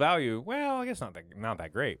that held value. Well, I guess not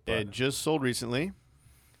that great. But It just sold recently.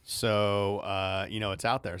 So, it's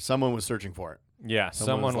out there. Someone was searching for it. yeah,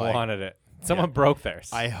 someone someone was like- wanted it. Someone broke theirs.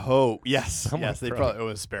 I hope. Yes. Someone Yes. They broke. probably, it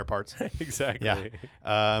was spare parts. exactly.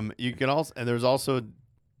 Yeah. You can also, and there's also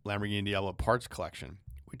Lamborghini Diablo parts collection,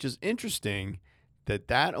 which is interesting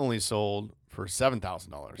that only sold for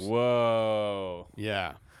 $7,000. Whoa.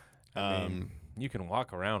 Yeah. I mean, you can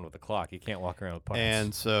walk around with a clock. You can't walk around with parts.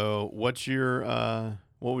 And so what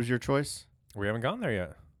was your choice? We haven't gone there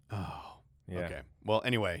yet. Oh, Yeah. okay. Well,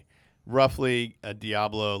 anyway, roughly a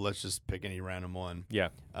Diablo, let's just pick any random one. Yeah.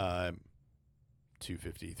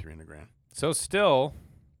 250, 300 grand. So still,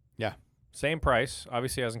 Yeah. same price.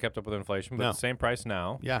 Obviously hasn't kept up with inflation, but No. same price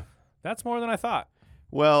now. Yeah. That's more than I thought.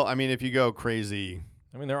 Well, I mean, if you go crazy,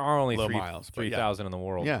 I mean, there are only low miles, but 3,000 in the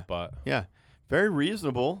world, Yeah. but yeah, very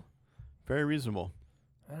reasonable. Very reasonable.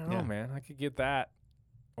 I don't know, Yeah. man. I could get that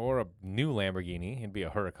or a new Lamborghini. It'd be a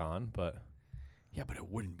Huracan, but Yeah, but it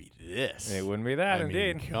wouldn't be this. it wouldn't be that, I mean,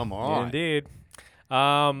 indeed. come on. Indeed.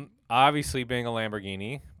 Obviously, being a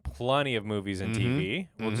Lamborghini, plenty of movies and TV.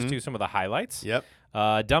 We'll just do some of the highlights. Yep.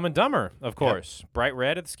 Dumb and Dumber, of course. Bright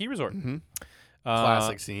red at the ski resort. Mm-hmm.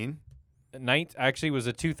 Classic scene. Actually was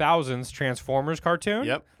a 2000s Transformers cartoon.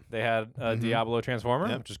 Yep. They had a Diablo Transformer,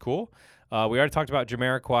 Yep. which is cool. We already talked about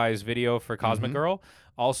Jamiroquai's video for Cosmic Girl.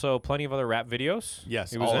 Also, plenty of other rap videos.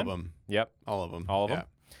 Yes, he was all in. of them. Yep, All of them. all of Yeah.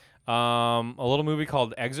 them. A little movie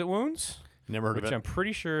called Exit Wounds, Never heard which of it. I'm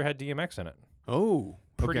pretty sure had DMX in it. Oh,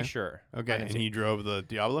 Pretty okay. sure. I Okay, didn't and see- he drove the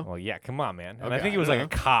Diablo? Well, yeah, come on, man. And Okay, I think I he was don't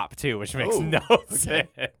like a cop, too, which makes Oh, no okay.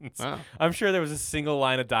 sense. Wow. I'm sure there was a single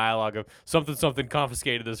line of dialogue of something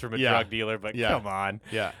confiscated this from a Yeah. drug dealer, but Yeah. come on.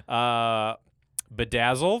 Yeah.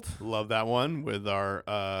 Bedazzled. Love that one with our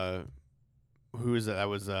who is that? That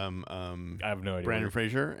was I have no idea. Brandon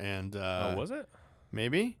Fraser and Oh, was it?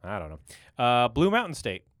 maybe? I don't know. Blue Mountain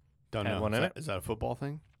State. Don't Had know. one Is in that, is that a football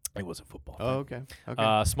thing? It was a football. Oh, okay. Okay.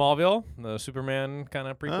 Smallville, the Superman kind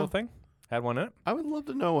of prequel Oh. thing, had one in it. I would love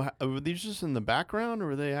to know, were these just in the background or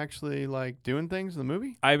were they actually like doing things in the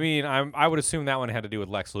movie? I mean, I would assume that one had to do with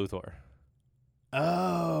Lex Luthor,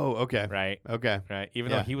 Oh, okay. right? Okay. Right.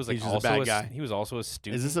 Even Yeah, though he was like he's just a also bad a, guy. he was also a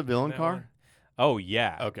student. Is this a in villain that car? one. Oh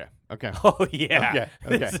yeah. Okay. Okay. Oh yeah. Okay.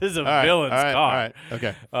 Okay. This is a All right, villain's all right, car.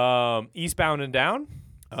 All right. Okay. Eastbound and Down.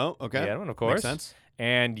 Oh, okay. Yeah, one of course. Makes sense.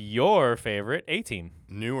 And your favorite, 18.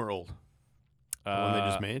 New or old? one they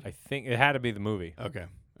just made? I think it had to be the movie. Okay.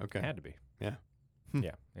 Okay. It had to be. Yeah.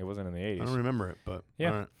 Yeah. It wasn't in the I don't 80s. remember it, but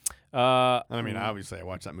Yeah. all right. I mean, obviously, I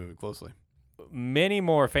watched that movie closely. Many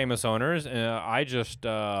more famous owners. I just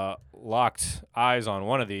locked eyes on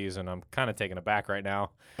one of these, and I'm kind of taken aback right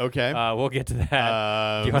now. Okay. We'll get to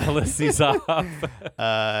that. Do you want to list these off?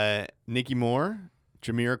 Nikki Moore,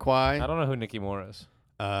 Jamiroquai, I don't know who Nikki Moore is.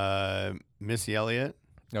 Missy Elliott.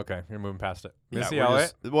 Okay, you're moving past it. Yeah, Missy we're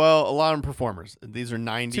Elliott. just- well, a lot of performers. These are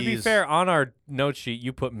 90s. To be fair, on our note sheet,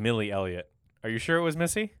 you put Millie Elliott. Are you sure it was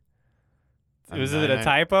Missy? Was it a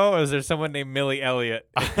typo, or is there someone named Millie Elliott?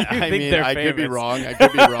 I think mean, they're I could be famous? wrong. I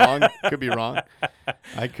could be wrong. Could be wrong.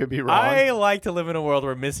 I could be wrong. I like to live in a world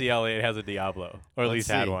where Missy Elliott has a Diablo, or at Let's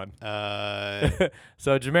least had see. one. Yeah.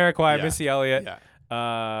 So Jamiroquai, Missy Elliott,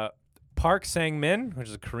 Yeah. Park Sang-min, which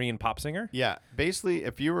is a Korean pop singer. Yeah. Basically,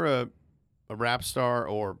 if you were a rap star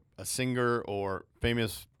or a singer or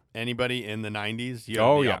famous anybody in the 90s, you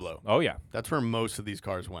had Diablo. Oh yeah, That's where most of these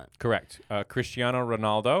cars went. correct. Cristiano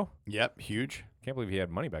Ronaldo. Yep. Huge. Can't believe he had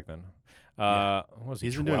money back then. Yeah. What was he,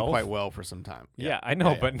 He's been 12? doing quite well for some time. Yeah, I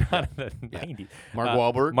know, Yeah, but yeah, not in the yeah. 90s. Mark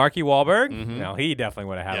Wahlberg. Marky Wahlberg. Mhm. No, he definitely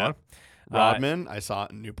would have had Yeah. one. Rodman. I saw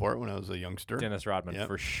it in Newport when I was a youngster. Dennis Rodman, Yep.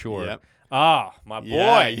 for sure. Yep. Ah, my boy.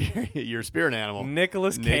 Yeah, your spirit animal.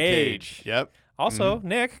 Nicolas Nick Cage. Yep. Also,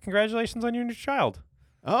 Nick, congratulations on your new child.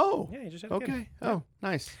 Oh. Yeah, you just had a kid. Okay. Oh,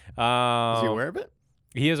 nice. Is he Um, aware of it?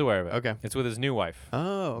 He is aware of it. Okay. It's with his new wife.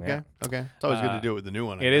 Oh, okay. Yeah. Okay. It's always good to do it with the new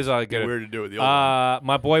one. I It guess. is all It'd be good. weird to do it with the old one.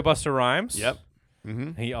 My boy Buster Rhymes. Yep.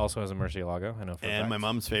 Mm-hmm. He also has a Murcielago. I know for a And fact. my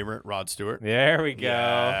mom's favorite, Rod Stewart. There we go.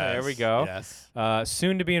 There we Yes, go. Yes.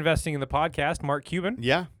 Soon to be investing in the podcast, Mark Cuban.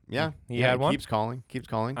 Yeah. Yeah. He yeah, had one? Keeps calling. Keeps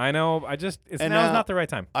calling. I know. It's And now's not the right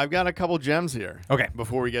time. I've got a couple gems here. Okay.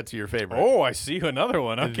 Before we get to your favorite. Oh, I see another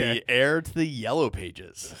one. Okay. The heir to the Yellow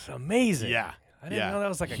Pages. It's amazing. Yeah. I didn't know that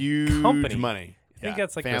was like huge a company. money. I think Yeah.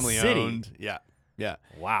 that's like the family city. owned. Yeah. Yeah.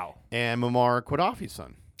 Wow. And Muammar Gaddafi's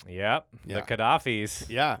son. Yep. Yeah. The Gaddafis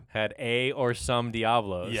Yeah. had a or some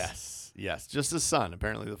Diablos. Yes. Yes. Just his son.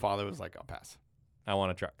 Apparently the father was like, I'll pass. I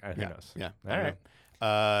want a truck. Who Yeah. knows? Yeah. All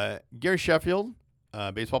right. Gary Sheffield,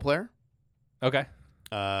 baseball player, Okay.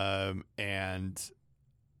 and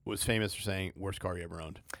was famous for saying worst car he ever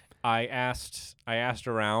owned. I asked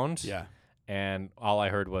around. Yeah. And all I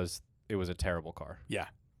heard was it was a terrible car. Yeah.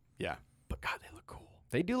 Yeah. But God, they look cool.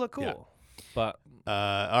 They do look cool. Yeah. But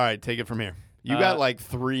All right, take it from here. You got like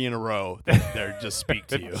 3 in a row that they just speak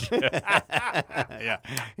to you. Yeah.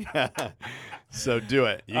 So do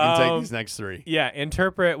it. You can take these next 3. Yeah,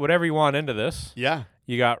 interpret whatever you want into this. Yeah.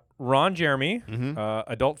 You got Ron Jeremy,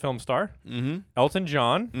 adult film star. Elton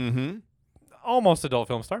John, almost adult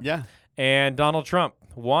film star. Yeah. And Donald Trump,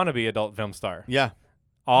 wannabe adult film star. Yeah.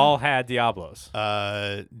 All had Diablos.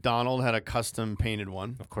 Donald had a custom painted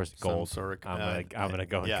one. Of course, Some gold. sort of, I'm gonna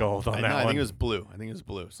go with yeah. gold on that I one. think it was blue.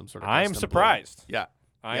 Some sort of I am custom surprised. blue. Yeah.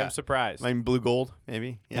 I am surprised. I mean, blue gold,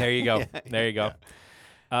 maybe. Yeah. There you go. There you go.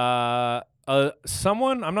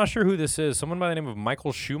 Someone, I'm not sure who this is. Someone by the name of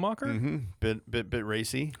Michael Schumacher. Bit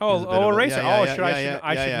racy. Oh, He's a bit of a racer. Yeah,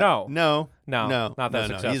 I should know. No, not that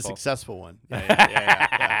successful. He's a successful one.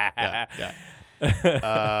 Yeah.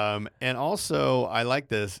 And also, I like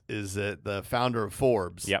this is that the founder of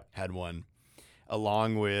Forbes had one,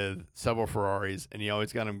 along with several Ferraris, and he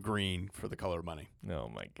always got them green for the color of money. Oh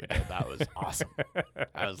my god, that was awesome.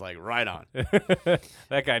 I was like, right on.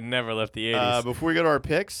 That guy never left the 80s. Before we go to our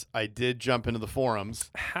picks, I did jump into the forums.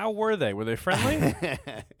 How were they? Were they friendly?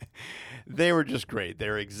 They were just great. They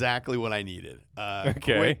were exactly what I needed.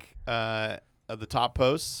 Quick, of the top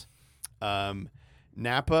posts,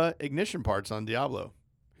 Napa ignition parts on Diablo.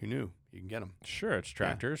 Who knew? You can get them. Sure, it's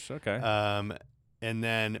tractors. Yeah. Okay. And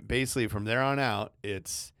then basically from there on out,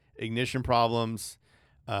 it's ignition problems,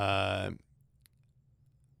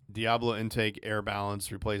 Diablo intake, air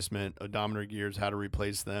balance replacement, odometer gears, how to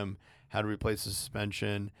replace them, how to replace the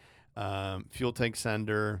suspension, fuel tank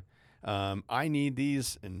sender. I need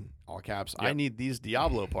these, in all caps, I need these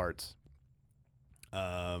Diablo parts.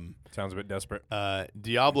 Sounds a bit desperate.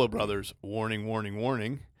 Diablo Brothers, warning, warning,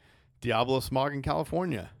 warning. Diablo smog in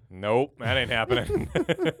California. Nope, that ain't happening.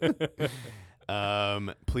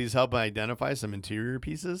 Please help identify some interior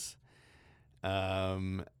pieces.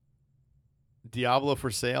 Diablo for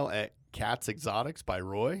sale at Cat's Exotics by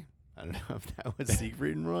Roy. I don't know if that was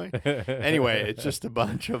Siegfried and Roy. Anyway, it's just a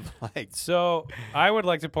bunch of like. So I would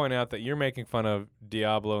like to point out that you're making fun of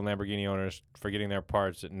Diablo and Lamborghini owners for getting their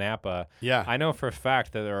parts at Napa. Yeah. I know for a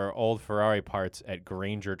fact that there are old Ferrari parts at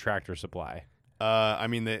Granger Tractor Supply. I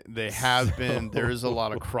mean, they have been. There is a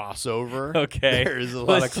lot of crossover. Okay. There is a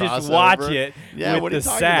lot of crossover. Let's just watch it with what the are you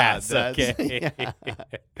talking sass. about? Okay.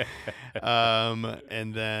 Yeah.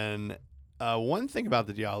 And then one thing about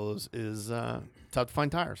the Diablos is tough to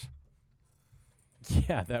find tires.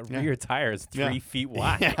 Yeah, that rear tire is 3 feet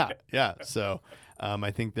wide. Yeah. So I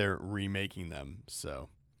think they're remaking them. So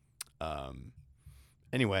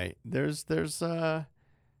anyway, there's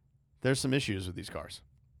some issues with these cars.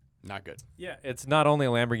 Not good. Yeah, it's not only a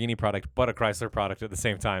Lamborghini product, but a Chrysler product at the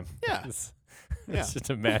same time. Yeah. It's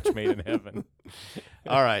just a match made in heaven.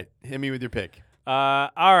 All right. Hit me with your pick.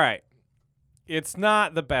 All right. It's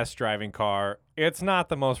not the best driving car. It's not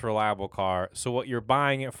the most reliable car. So what you're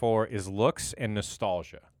buying it for is looks and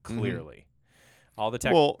nostalgia, clearly. All the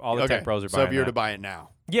tech tech pros are buying it. So if you were to buy it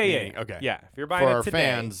now. Yeah. Okay. Yeah, if you're buying for it our today.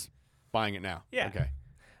 fans, buying it now. Yeah. Okay.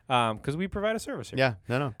 Because we provide a service here. Yeah.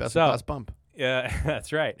 No. Best in class bump. Yeah,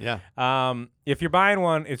 that's right. Yeah. If you're buying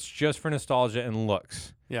one, it's just for nostalgia and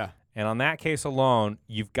looks. Yeah. And on that case alone,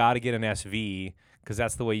 you've got to get an SV because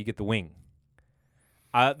that's the way you get the wing.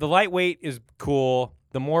 The lightweight is cool.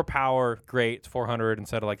 The more power, great. It's 400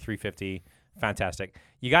 instead of like 350. Fantastic.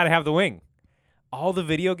 You got to have the wing. All the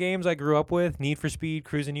video games I grew up with, Need for Speed,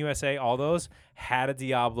 Cruising USA, all those, had a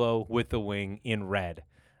Diablo with the wing in red.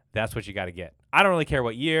 That's what you got to get. I don't really care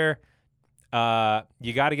what year.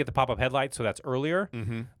 You got to get the pop-up headlights, so that's earlier.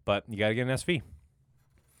 But you got to get an SV.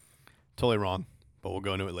 Totally wrong, but we'll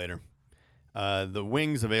go into it later. The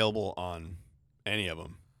wing's available on any of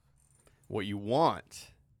them. What you want,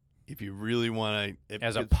 if you really want to...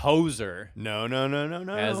 As a poser. No.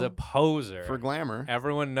 As a poser. For glamour.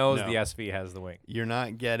 Everyone knows the SV has the wing. You're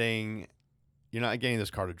not getting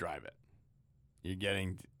this car to drive it. You're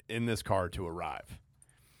getting in this car to arrive.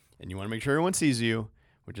 And you want to make sure everyone sees you,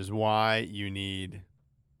 which is why you need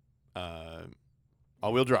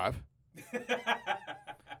all-wheel drive.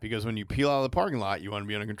 Because when you peel out of the parking lot, you want to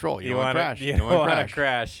be under control. You don't want to crash. You don't want to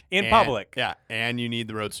crash in public. Yeah, and you need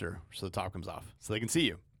the roadster so the top comes off so they can see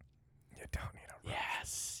you. You don't need a roadster.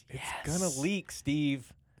 Yes. It's going to leak,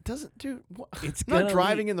 Steve. It doesn't, dude. It's I'm not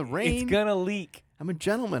driving in the rain. It's going to leak. I'm a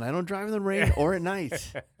gentleman. I don't drive in the rain or at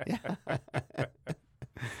night. Yeah.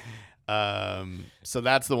 So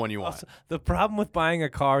that's the one you want. Also, the problem with buying a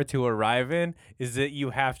car to arrive in is that you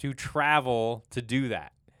have to travel to do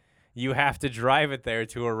that. You have to drive it there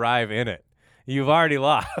to arrive in it. You've already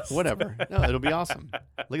lost. Whatever. No, it'll be awesome.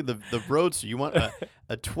 Look at the Roadster. You want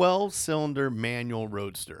a 12-cylinder manual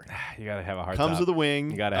Roadster. You gotta have a hard Comes top. with a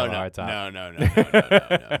wing. You gotta have a no. hard top.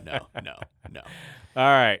 No. All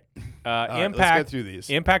right. All right, Impact. let's get through these.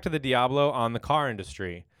 Impact of the Diablo on the car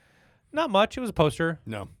industry. Not much. It was a poster.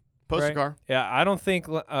 No. Poster Right. car. Yeah, I don't think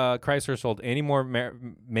Chrysler sold any more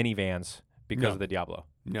minivans because No. of the Diablo.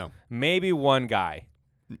 No. Maybe one guy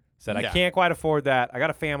said, I Yeah. can't quite afford that. I got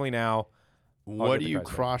a family now. What get are the you Chrysler.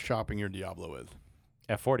 cross-shopping your Diablo with?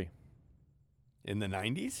 F40. In the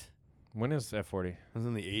 90s? When is F40? Was it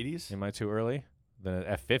in the 80s? Am I too early? The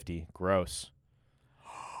F50. Gross.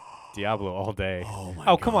 Diablo all day. Oh, my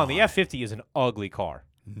Oh, come on. The God. F50 is an ugly car.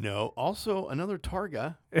 No. Also, another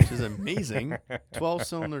Targa, which is amazing.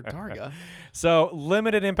 12-cylinder Targa. So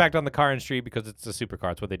limited impact on the car industry because it's a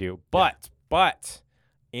supercar. It's what they do. But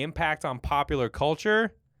impact on popular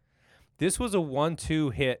culture. This was a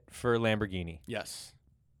 1-2 hit for Lamborghini. Yes.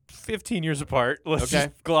 15 years apart. Let's Okay.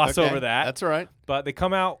 just gloss Okay. over that. That's all right. But they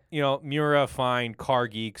come out, Miura, fine, car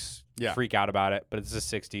geeks Yeah. freak out about it, but it's the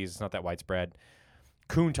 60s. It's not that widespread.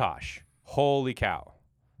 Countach. Holy cow.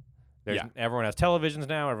 Yeah. Everyone has televisions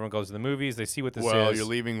now. Everyone goes to the movies. They see what this Well, is. you're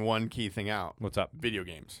leaving one key thing out. What's up? Video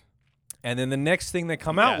games. And then the next thing they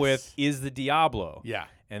come out Yes. with is the Diablo. Yeah.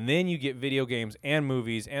 And then you get video games and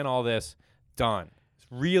movies and all this done. It's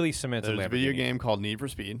really cements There's Lamborghini. a video game called Need for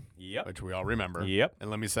Speed, Yep. which we all remember. Yep. And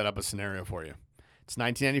let me set up a scenario for you. It's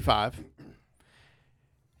 1995.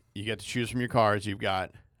 You get to choose from your cars. You've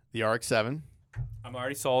got the RX-7. I'm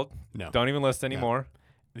already sold. No. Don't even list anymore.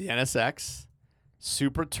 The NSX.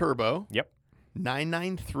 Super Turbo. Yep.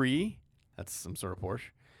 993. That's some sort of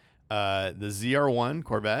Porsche. The ZR1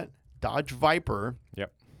 Corvette. Dodge Viper.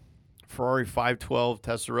 Yep. Ferrari 512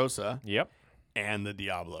 Testarossa. Yep. And the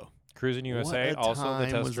Diablo. Cruising USA, What a also the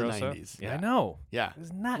time was the Testarossa. 90s. Yeah, Yeah. I know. Yeah.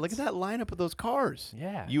 It's nuts. Look at that lineup of those cars.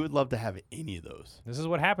 Yeah. You would love to have any of those. This is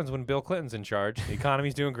what happens when Bill Clinton's in charge. The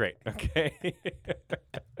economy's doing great. Okay.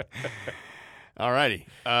 All righty.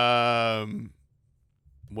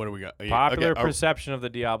 What do we got? Popular Okay, perception of the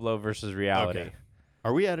Diablo versus reality. Okay.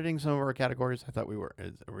 Are we editing some of our categories? I thought we were.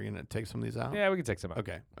 Are we going to take some of these out? Yeah, we can take some out.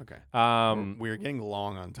 Okay. Okay. Um, We're getting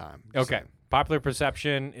long on time. just okay. saying. Popular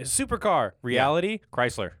perception is supercar. Reality,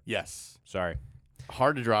 Chrysler. Yes. Sorry.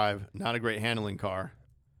 Hard to drive. Not a great handling car.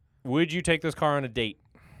 Would you take this car on a date?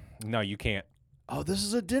 No, you can't. Oh, this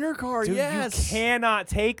is a dinner car. Dude, yes. you cannot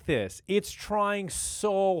take this. It's trying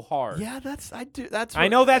so hard. Yeah, I do. That's. I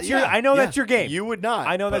know that's your- yeah, I know yeah. that's your game. You would not.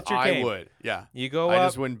 I know but that's your game. I would. Yeah. You go I up.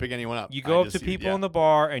 just wouldn't pick anyone up. You go I up to just- people yeah. in the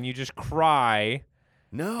bar and you just cry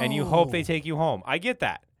No. and you hope they take you home. I get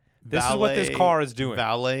that. This is what this Valet- car is doing.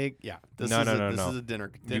 Valet. Yeah. This No, is no, a, no, This no. is a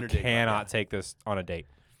dinner You date car, cannot take this on a date.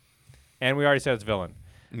 And we already said it's villain.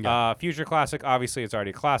 Yeah. Future classic. Obviously, it's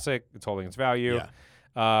already a classic. It's holding its value.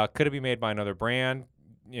 Yeah. Could it be made by another brand?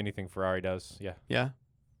 Anything Ferrari does. Yeah. Yeah.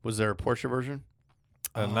 Was there a Porsche version?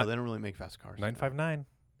 Uh, Oh, not- they don't really make fast cars. 959.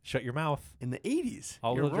 Shut your mouth. In the 80s.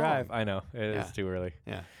 All-wheel You're drive. wrong. I know. It is Yeah. too early.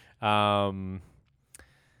 Yeah.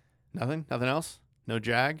 Nothing Nothing else? No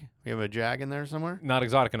Jag? We have a Jag in there somewhere? Not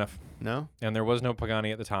exotic enough. No? And there was no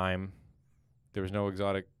Pagani at the time. There was no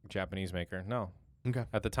exotic Japanese maker. No. Okay.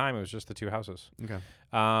 At the time, it was just the two houses. Okay.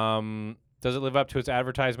 Does it live up to its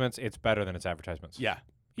advertisements? It's better than its advertisements. Yeah.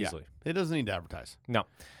 Yeah. Easily. It doesn't need to advertise.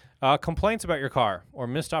 Complaints about your car or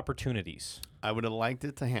missed opportunities. I would have liked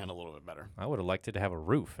it to handle a little bit better. I would have liked it to have a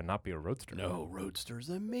roof and not be a roadster. No, Roadster's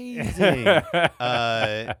amazing.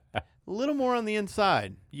 A little more on the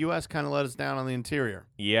inside. U.S. kind of let us down on the interior.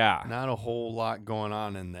 Yeah. Not a whole lot going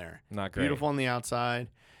on in there. Not great. Beautiful on the outside.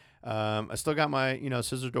 I still got my,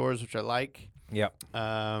 scissor doors, which I like. Yep.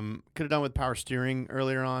 Could have done with power steering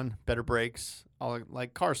earlier on, better brakes, all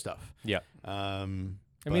like car stuff. Yep. I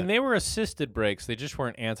I mean, they were assisted brakes. They just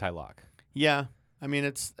weren't anti-lock. yeah. I mean,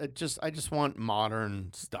 I just want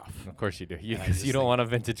modern stuff. Of course you do. I Because just you don't think- want a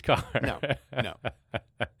vintage car. No.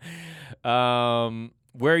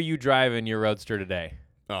 Where are you driving your Roadster today?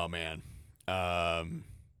 Oh man. Come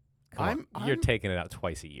I'm on. You're taking it out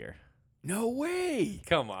twice a year. no way.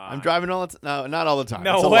 Come on. I'm driving all the no, not all the time.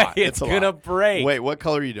 No It's a way. lot. It's a going to lot. break. Wait, what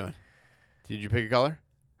color are you doing? Did you pick a color?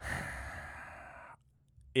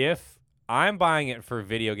 If I'm buying it for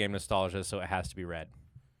video game nostalgia, so it has to be red.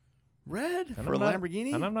 Red And for a I'm not-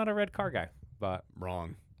 Lamborghini? And I'm not a red car guy. But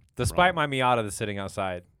Wrong. despite Wrong. my Miata that's sitting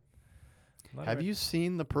outside. Have you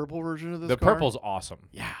seen the purple version of this The car? purple's awesome.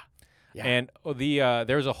 Yeah. Yeah. And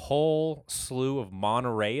there's a whole slew of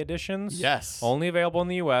Monterey editions. yes. Only available in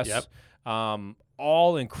the U.S. Yep.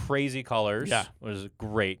 All in crazy colors. Yeah. Which is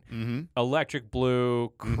great. Mm-hmm. Electric blue,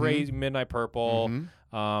 crazy midnight purple. Mhm.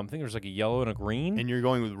 I think there's like a yellow and a green. And you're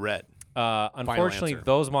going with red. Unfortunately, answer.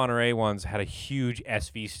 those Monterey ones had a huge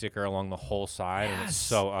SV sticker along the whole side, and it's Yes.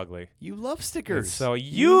 so ugly. You love stickers. And so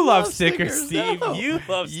you love stickers, Steve. No. You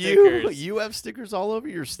love stickers. You have stickers all over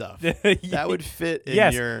your stuff. That That would fit in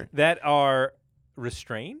yes, your. that are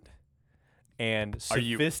restrained and Are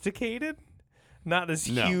you- sophisticated. Not this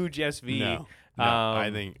No. huge SV. No, I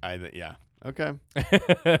think yeah. Okay,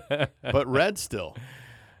 but red still.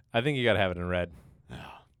 I think you gotta have it in red.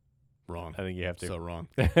 Wrong. I think you have to. So wrong.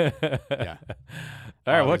 yeah. All right.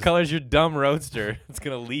 What Always. color is your dumb roadster? It's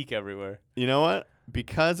gonna leak everywhere. You know what?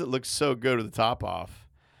 Because it looks so good with the top off,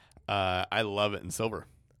 I love it in silver.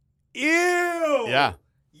 Ew. Yeah.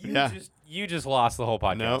 You just lost the whole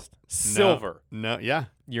podcast. Nope. Silver. No. Yeah.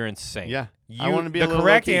 You're insane. Yeah. You, I wanna be a the little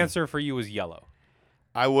correct low-key. answer for you was yellow.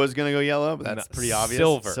 I was gonna go yellow, but that's No, pretty obvious.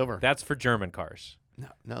 Silver. Silver. That's for German cars. No,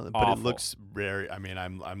 but Awful. it looks very. I mean,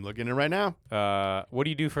 I'm looking at it right now. What do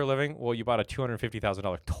you do for a living? Well, you bought a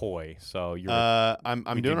 $250,000 toy, so you're. I'm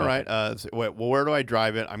you doing do all right. Wait, well, where do I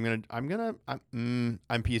drive it? I'm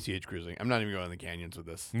PCH cruising. I'm not even going in the canyons with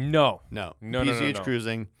this. no. No, No, PCH no.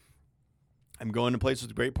 cruising. I'm going to places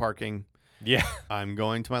with great parking. Yeah. I'm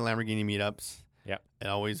going to my Lamborghini meetups. Yep. And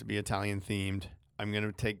always be Italian themed. I'm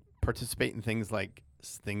going to participate in things like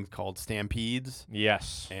things called stampedes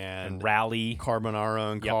Yes. and rally.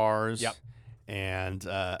 Carbonaro in Yep. cars. Yep. And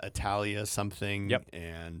Italia something. Yep.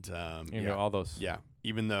 And You know all those. yeah.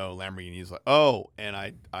 Even though Lamborghini's like, and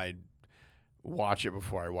I watch it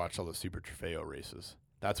before I watch all the Super Trofeo races.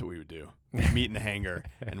 That's what we would do. Meet in the hangar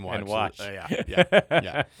and watch. And watch.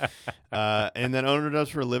 Yeah. And then owner does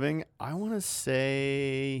for a living. I want to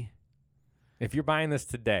say If you're buying this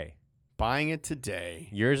today, buying it today.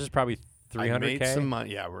 yours is probably I $300K. made some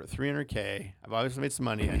money. Yeah, we're at $300K. I've obviously made some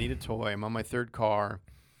money. I need a toy. I'm on my third car,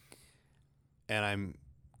 and I'm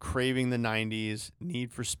craving the '90s.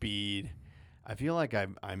 Need for Speed. I feel like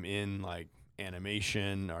I'm in like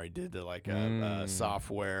animation, or I did a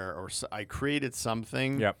software, or I created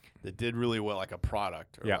something Yep. that did really well, like a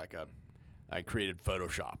product, or Yep. I created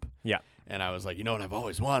Photoshop. Yeah. And I was like, you know what I've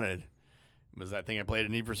always wanted was that thing I played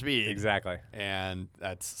in Need for Speed. Exactly. And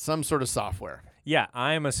that's some sort of software. Yeah,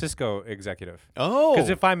 I am a Cisco executive. Oh. Because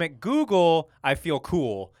if I'm at Google, I feel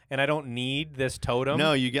cool, and I don't need this totem.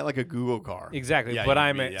 No, you get like a Google car. Exactly. Yeah, but you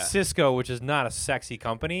I'm be- at yeah. Cisco, which is not a sexy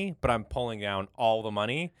company, but I'm pulling down all the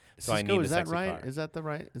money, so I Cisco, need is the that sexy right? car. Is that the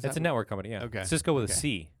right? Is It's that a network company, yeah. Okay. Cisco with Okay. a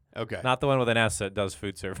C, Okay. not the one with an S that does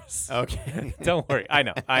food service. Okay. Don't worry. I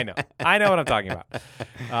know what I'm talking about.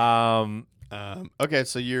 Okay,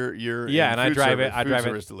 so you're Yeah, in and I food drive it- service- I food drive it-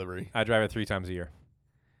 service delivery. I drive it 3 times a year.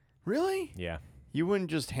 Really? Yeah. You wouldn't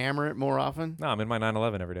just hammer it more often? No, I'm in my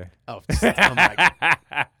 911 every day. Oh my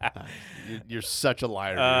God. You're such a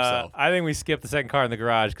liar to yourself. I think we skipped the second car in the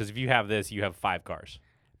garage because if you have this, you have 5 cars.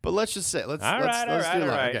 But let's just say let's All right. do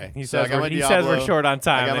that. Okay. He So I says got we're, my he says Diablo. we're short on I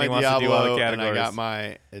time, got and my he wants to do all the Diablo, and categories. I got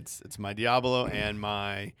my it's my Diablo and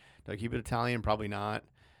my. Do I keep it Italian? Probably not.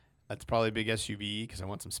 That's probably a big SUV because I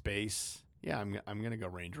want some space. Yeah, I'm gonna go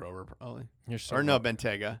Range Rover probably. You're so Or no, wrong.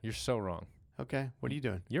 Bentayga. You're so wrong. Okay, what are you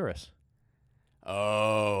doing? Urus.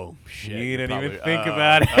 Oh shit! You didn't even probably- think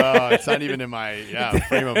about it. Oh, it's not even in my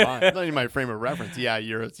frame of mind. It's not even my frame of reference. Yeah,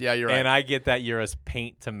 you're right. And I get that Urus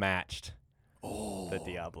paint to matched. Oh, the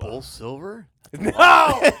Diablo. Bull silver.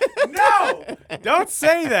 No, no, don't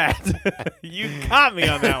say that. You caught me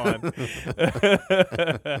on that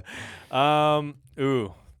one.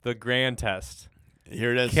 The grand test.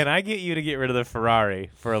 Here it is. Can I get you to get rid of the Ferrari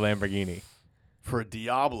for a Lamborghini? For a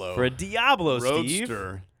Diablo. For a Diablo, Steve,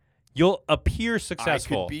 Roadster. you'll appear I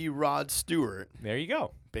successful. could be Rod Stewart, There you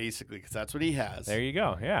go. basically, because that's what he has. There you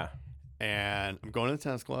go. Yeah. And I'm going to the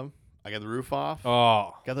tennis club. I got the roof off.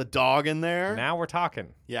 Oh, Got the dog in there. now we're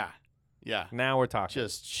talking. Yeah. Now we're talking.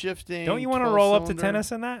 Just shifting. Don't you want to 12 roll up to cylinder.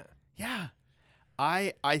 tennis in that? Yeah.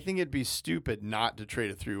 I think it'd be stupid not to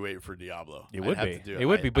trade a 3-weight for Diablo. It I'd would have be. to do It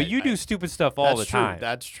would be. But you do stupid stuff all the that's true. time.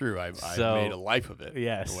 That's true. I've So- made a life of it.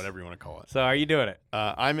 Yes. Or whatever you want to call it. So are you doing it?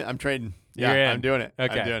 I'm trading. You're Yeah, in. I'm doing it.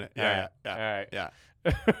 Okay. I'm doing it. Yeah. All right. Yeah.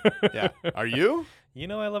 Yeah. Are you? You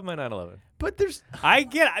know I love my 911. But there's.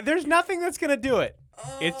 There's nothing that's going to do it.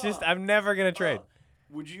 It's just I'm never going to trade.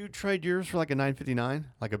 Would you trade yours for like a 959?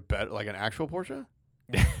 Like an actual Porsche?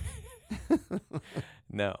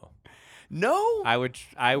 No. No. I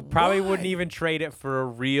probably Why? wouldn't even trade it for a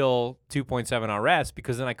real 2.7 RS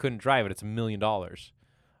because then I couldn't drive it. It's $1 million.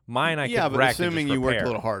 Mine I yeah, could but wreck assuming and just you worked a repair.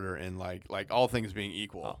 little harder and like all things being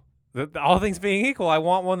equal. All things being equal, I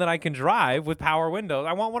want one that I can drive with power windows.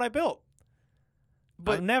 I want what I built.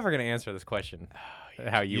 But I'm never going to answer this question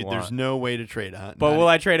how you want. There's no way to trade, huh? But will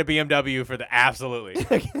I trade a BMW for the absolutely?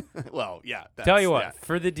 Well, yeah. Tell you what, yeah.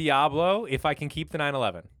 for the Diablo, if I can keep the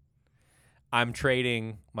 911, I'm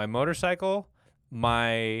trading my motorcycle,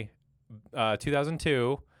 my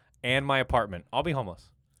 2002, and my apartment. I'll be homeless.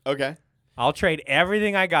 Okay. I'll trade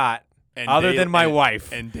everything I got And other than my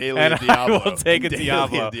wife. And daily And Diablo. I will take a Daily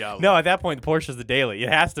Diablo. Diablo. No, at that point, the Porsche's the daily. It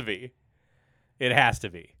has to be. It has to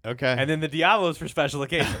be. Okay. And then the Diablo's for special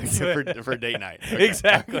occasions. for date night. Okay.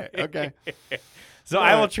 Exactly. Okay. So All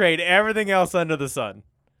I will right. trade everything else under the sun,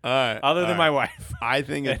 All right. other than all my right. wife. I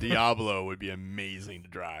think a Diablo would be amazing to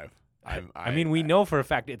drive. I mean, we know for a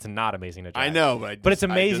fact it's not amazing to drive. I know, but It's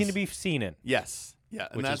amazing to be seen in. Yes. Yeah,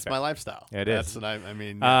 and Which is that's fair. my lifestyle. It That's is. what I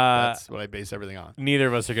mean, Uh, that's what I base everything on. Neither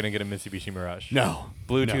of us are going to get a Mitsubishi Mirage. No.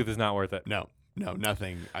 Bluetooth is not worth it. No,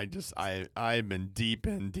 nothing. I've been deep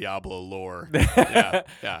in Diablo lore. Yeah.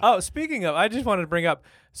 Oh, speaking of, I just wanted to bring up.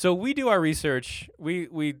 So we do our research. We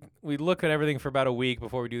look at everything for about a week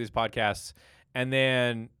before we do these podcasts, and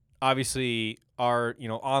then obviously our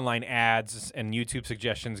online ads and YouTube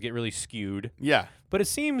suggestions get really skewed. Yeah. But it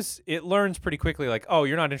seems it learns pretty quickly. Like, oh,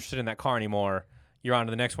 you're not interested in that car anymore. You're on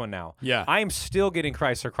to the next one now. Yeah. I am still getting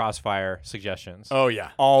Chrysler Crossfire suggestions. Oh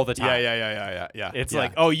yeah. All the time. Yeah. It's yeah.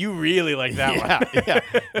 like, oh, you really like that one. Yeah.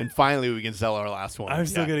 And finally, we can sell our last one. I'm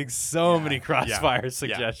still Yeah. getting so Yeah. many Yeah. Crossfire Yeah.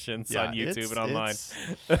 suggestions Yeah. on YouTube It's- and online.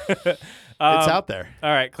 It's Um, out there.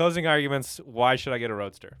 All right, closing arguments. Why should I get a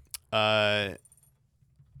Roadster?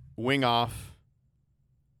 Wing off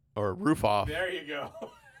or roof off. There you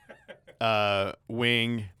go.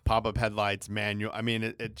 Wing, pop-up headlights, manual. I mean,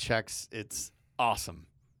 it checks. It's awesome.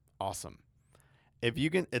 If you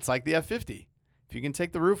can, it's like the F50. If you can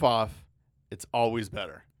take the roof off, it's always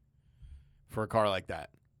better for a car like that.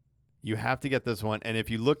 You have to get this one. And if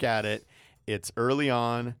you look at it, it's early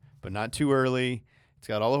on, but not too early. It's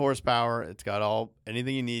got all the horsepower. It's got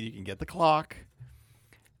anything you need. You can get the clock,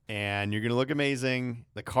 and you're going to look amazing.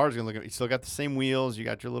 The car's going to look. You still got the same wheels. You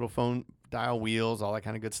got your little phone dial wheels, all that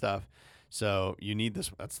kind of good stuff. So you need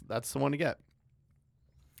this. That's the one to get.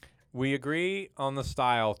 We agree on the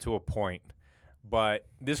style to a point, but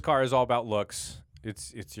this car is all about looks.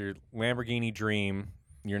 It's your Lamborghini dream,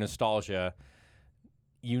 your nostalgia.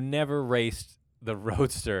 You never raced the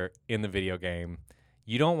Roadster in the video game.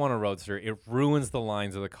 You don't want a Roadster. It ruins the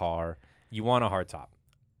lines of the car. You want a hardtop.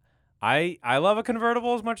 I love a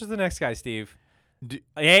convertible as much as the next guy, Steve.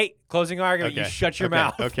 Hey, closing argument. Okay. You shut your Okay.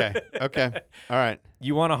 mouth. Okay. All right.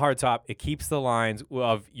 You want a hardtop. It keeps the lines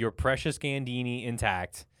of your precious Gandini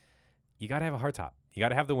intact. You got to have a hardtop. You got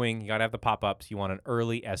to have the wing. You got to have the pop-ups. You want an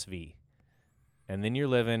early SV. And then you're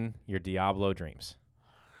living your Diablo dreams.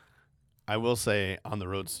 I will say on the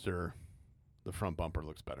Roadster, the front bumper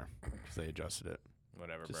looks better because they adjusted it.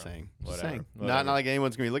 Whatever, Just bro. saying. Whatever. Not like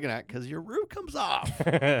anyone's going to be looking at because your roof comes off.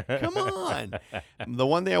 Come on. The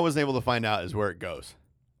one thing I wasn't able to find out is where it goes.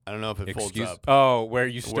 I don't know if it folds up. Oh, where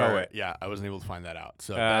you stow it. Yeah, I wasn't able to find that out.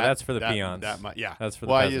 So that's for the peons. Yeah. That's for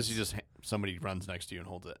the Well, peasants. you just somebody runs next to you and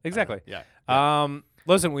holds it. Exactly. Yeah.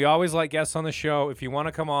 Listen, we always like guests on the show. If you want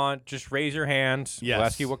to come on, just raise your hand. Yes. We'll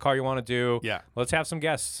ask you what car you want to do. Yeah. Let's have some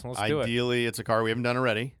guests. Let's do it. Ideally, it's a car we haven't done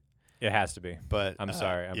already, It has to be. but I'm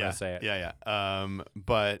sorry. I'm going to say it. Yeah.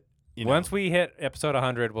 But Once we hit episode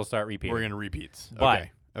 100, we'll start repeating. we're gonna repeats. But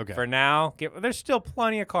Okay. For now, there's still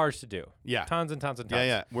plenty of cars to do. Yeah. Tons and tons and tons.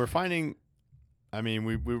 Yeah. We're finding. I mean,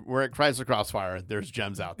 we're at Chrysler Crossfire. There's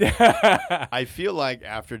gems out there. I feel like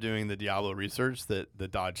after doing the Diablo research that the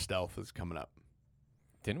Dodge Stealth is coming up.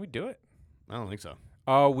 Didn't we do it? I don't think so.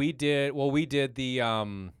 Oh, we did. Well, we did the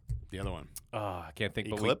The other one. I can't think.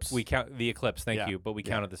 Eclipse? But we count the Eclipse. Thank Yeah. you. But we Yeah.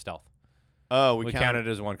 counted the Stealth. Oh, We counted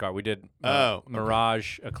it as one car. We did Okay.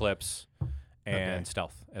 Mirage, Eclipse, and Okay.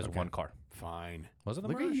 Stealth as Okay. one car. Fine. Was it the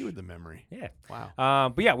Look Mirage? at you with the memory. Yeah.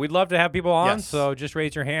 Wow. But yeah, we'd love to have people on. Yes. So just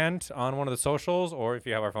raise your hand on one of the socials, or if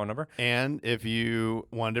you have our phone number. And if you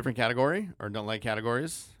want a different category or don't like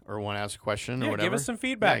categories or want to ask a question or Yeah, whatever, give us some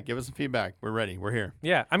feedback. Yeah, give us some feedback. We're ready. We're here.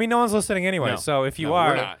 Yeah, I mean, no one's listening anyway. No. So if you No, we're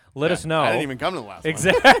are, not. let Yeah. us know. I didn't even come to the last one.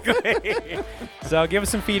 Exactly. So give us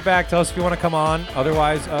some feedback. Tell us if you want to come on.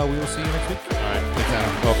 Otherwise, we will see you next week. All right. Good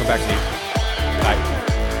time. Welcome back, Steve. Bye.